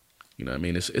 and you know what I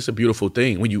mean. It's a beautiful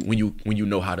thing when you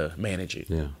know how to manage it.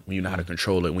 Yeah. When you know how to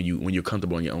control it. When you're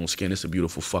comfortable in your own skin. It's a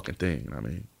beautiful fucking thing. You know what I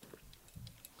mean?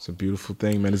 It's a beautiful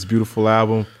thing, man. It's a beautiful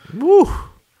album. Woo!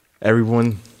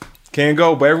 Everyone can't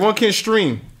go, but everyone can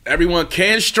stream. Everyone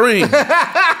can stream.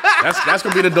 That's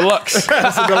gonna be the deluxe.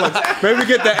 That's the deluxe. Maybe we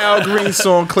get the Al Green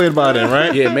song cleared by then,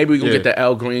 right? Yeah, maybe we can get the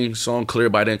Al Green song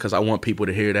cleared by then because I want people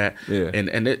to hear that. Yeah. And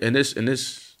this.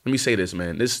 Let me say this,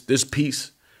 man. This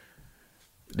piece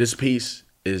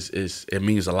is it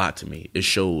means a lot to me. It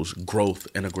shows growth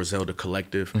in a Griselda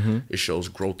collective. It shows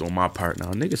growth on my part.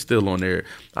 Now, niggas still on there.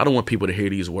 I don't want people to hear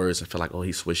these words and feel like, oh,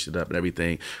 he switched it up and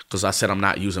everything. Because I said I'm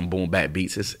not using boom bap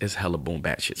beats. It's hella boom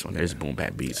bap shits on there. It's boom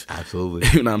bap beats. Absolutely.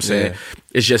 You know what I'm saying?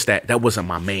 It's just that wasn't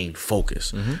my main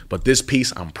focus. But this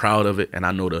piece, I'm proud of it, and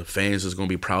I know the fans is gonna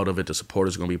be proud of it. The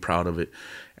supporters gonna be proud of it,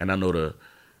 and I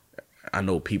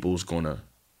know people's gonna.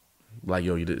 Like,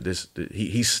 yo,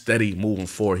 he's steady moving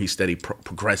forward. He's steady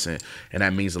progressing. And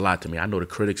that means a lot to me. I know the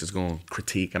critics is going to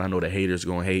critique, and I know the haters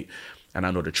going to hate, and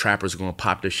I know the trappers are going to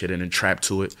pop this shit in and trap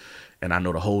to it. And I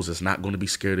know the hoes is not going to be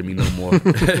scared of me no more.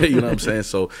 You know what I'm saying?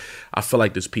 So I feel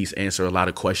like this piece answered a lot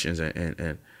of questions,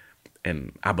 and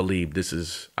I believe this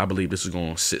is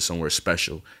going to sit somewhere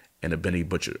special in the Benny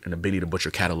the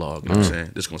Butcher catalog. You know what I'm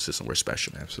saying? This is going to sit somewhere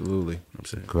special. Absolutely. You know what I'm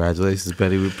saying? Congratulations,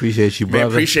 Benny. We appreciate you, brother.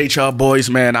 Man, appreciate y'all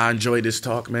boys, man. I enjoyed this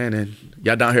talk, man. And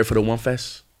y'all down here for the One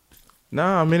Fest?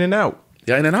 Nah, I'm in and out.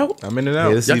 Y'all in and out? I'm in and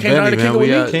out. Y'all came down to kick it with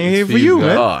me? Came here for you,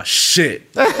 man. Oh,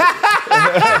 shit. Fuck,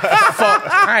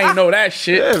 I ain't know that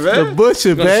shit. Yeah, man. The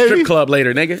Butcher, baby. Strip club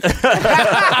later, nigga.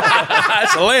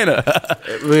 It's Atlanta.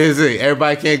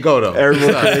 Everybody can't go, though.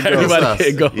 Everybody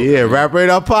can't go. Yeah, Rap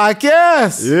Radar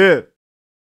Podcast. Yeah.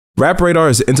 Rap Radar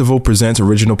is an Interval Presents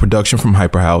original production from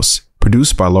Hyperhouse,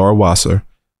 produced by Laura Wasser.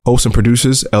 Hosts and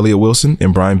producers, Elliot Wilson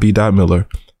and Brian B. Miller.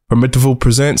 From Interval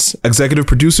Presents, executive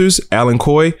producers, Alan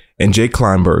Coy and Jake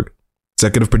Kleinberg.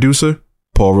 Executive producer,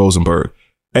 Paul Rosenberg.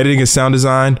 Editing and sound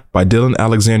design by Dylan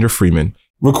Alexander Freeman.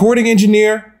 Recording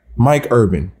engineer, Mike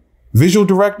Urban. Visual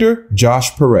director,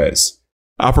 Josh Perez.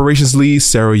 Operations lead,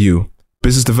 Sarah Yu.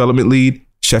 Business development lead,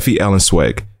 Sheffy Ellen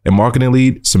Swag. And marketing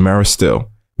lead, Samara Still.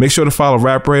 Make sure to follow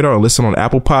Rap Radar and listen on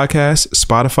Apple Podcasts,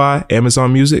 Spotify,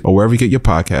 Amazon Music, or wherever you get your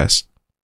podcasts.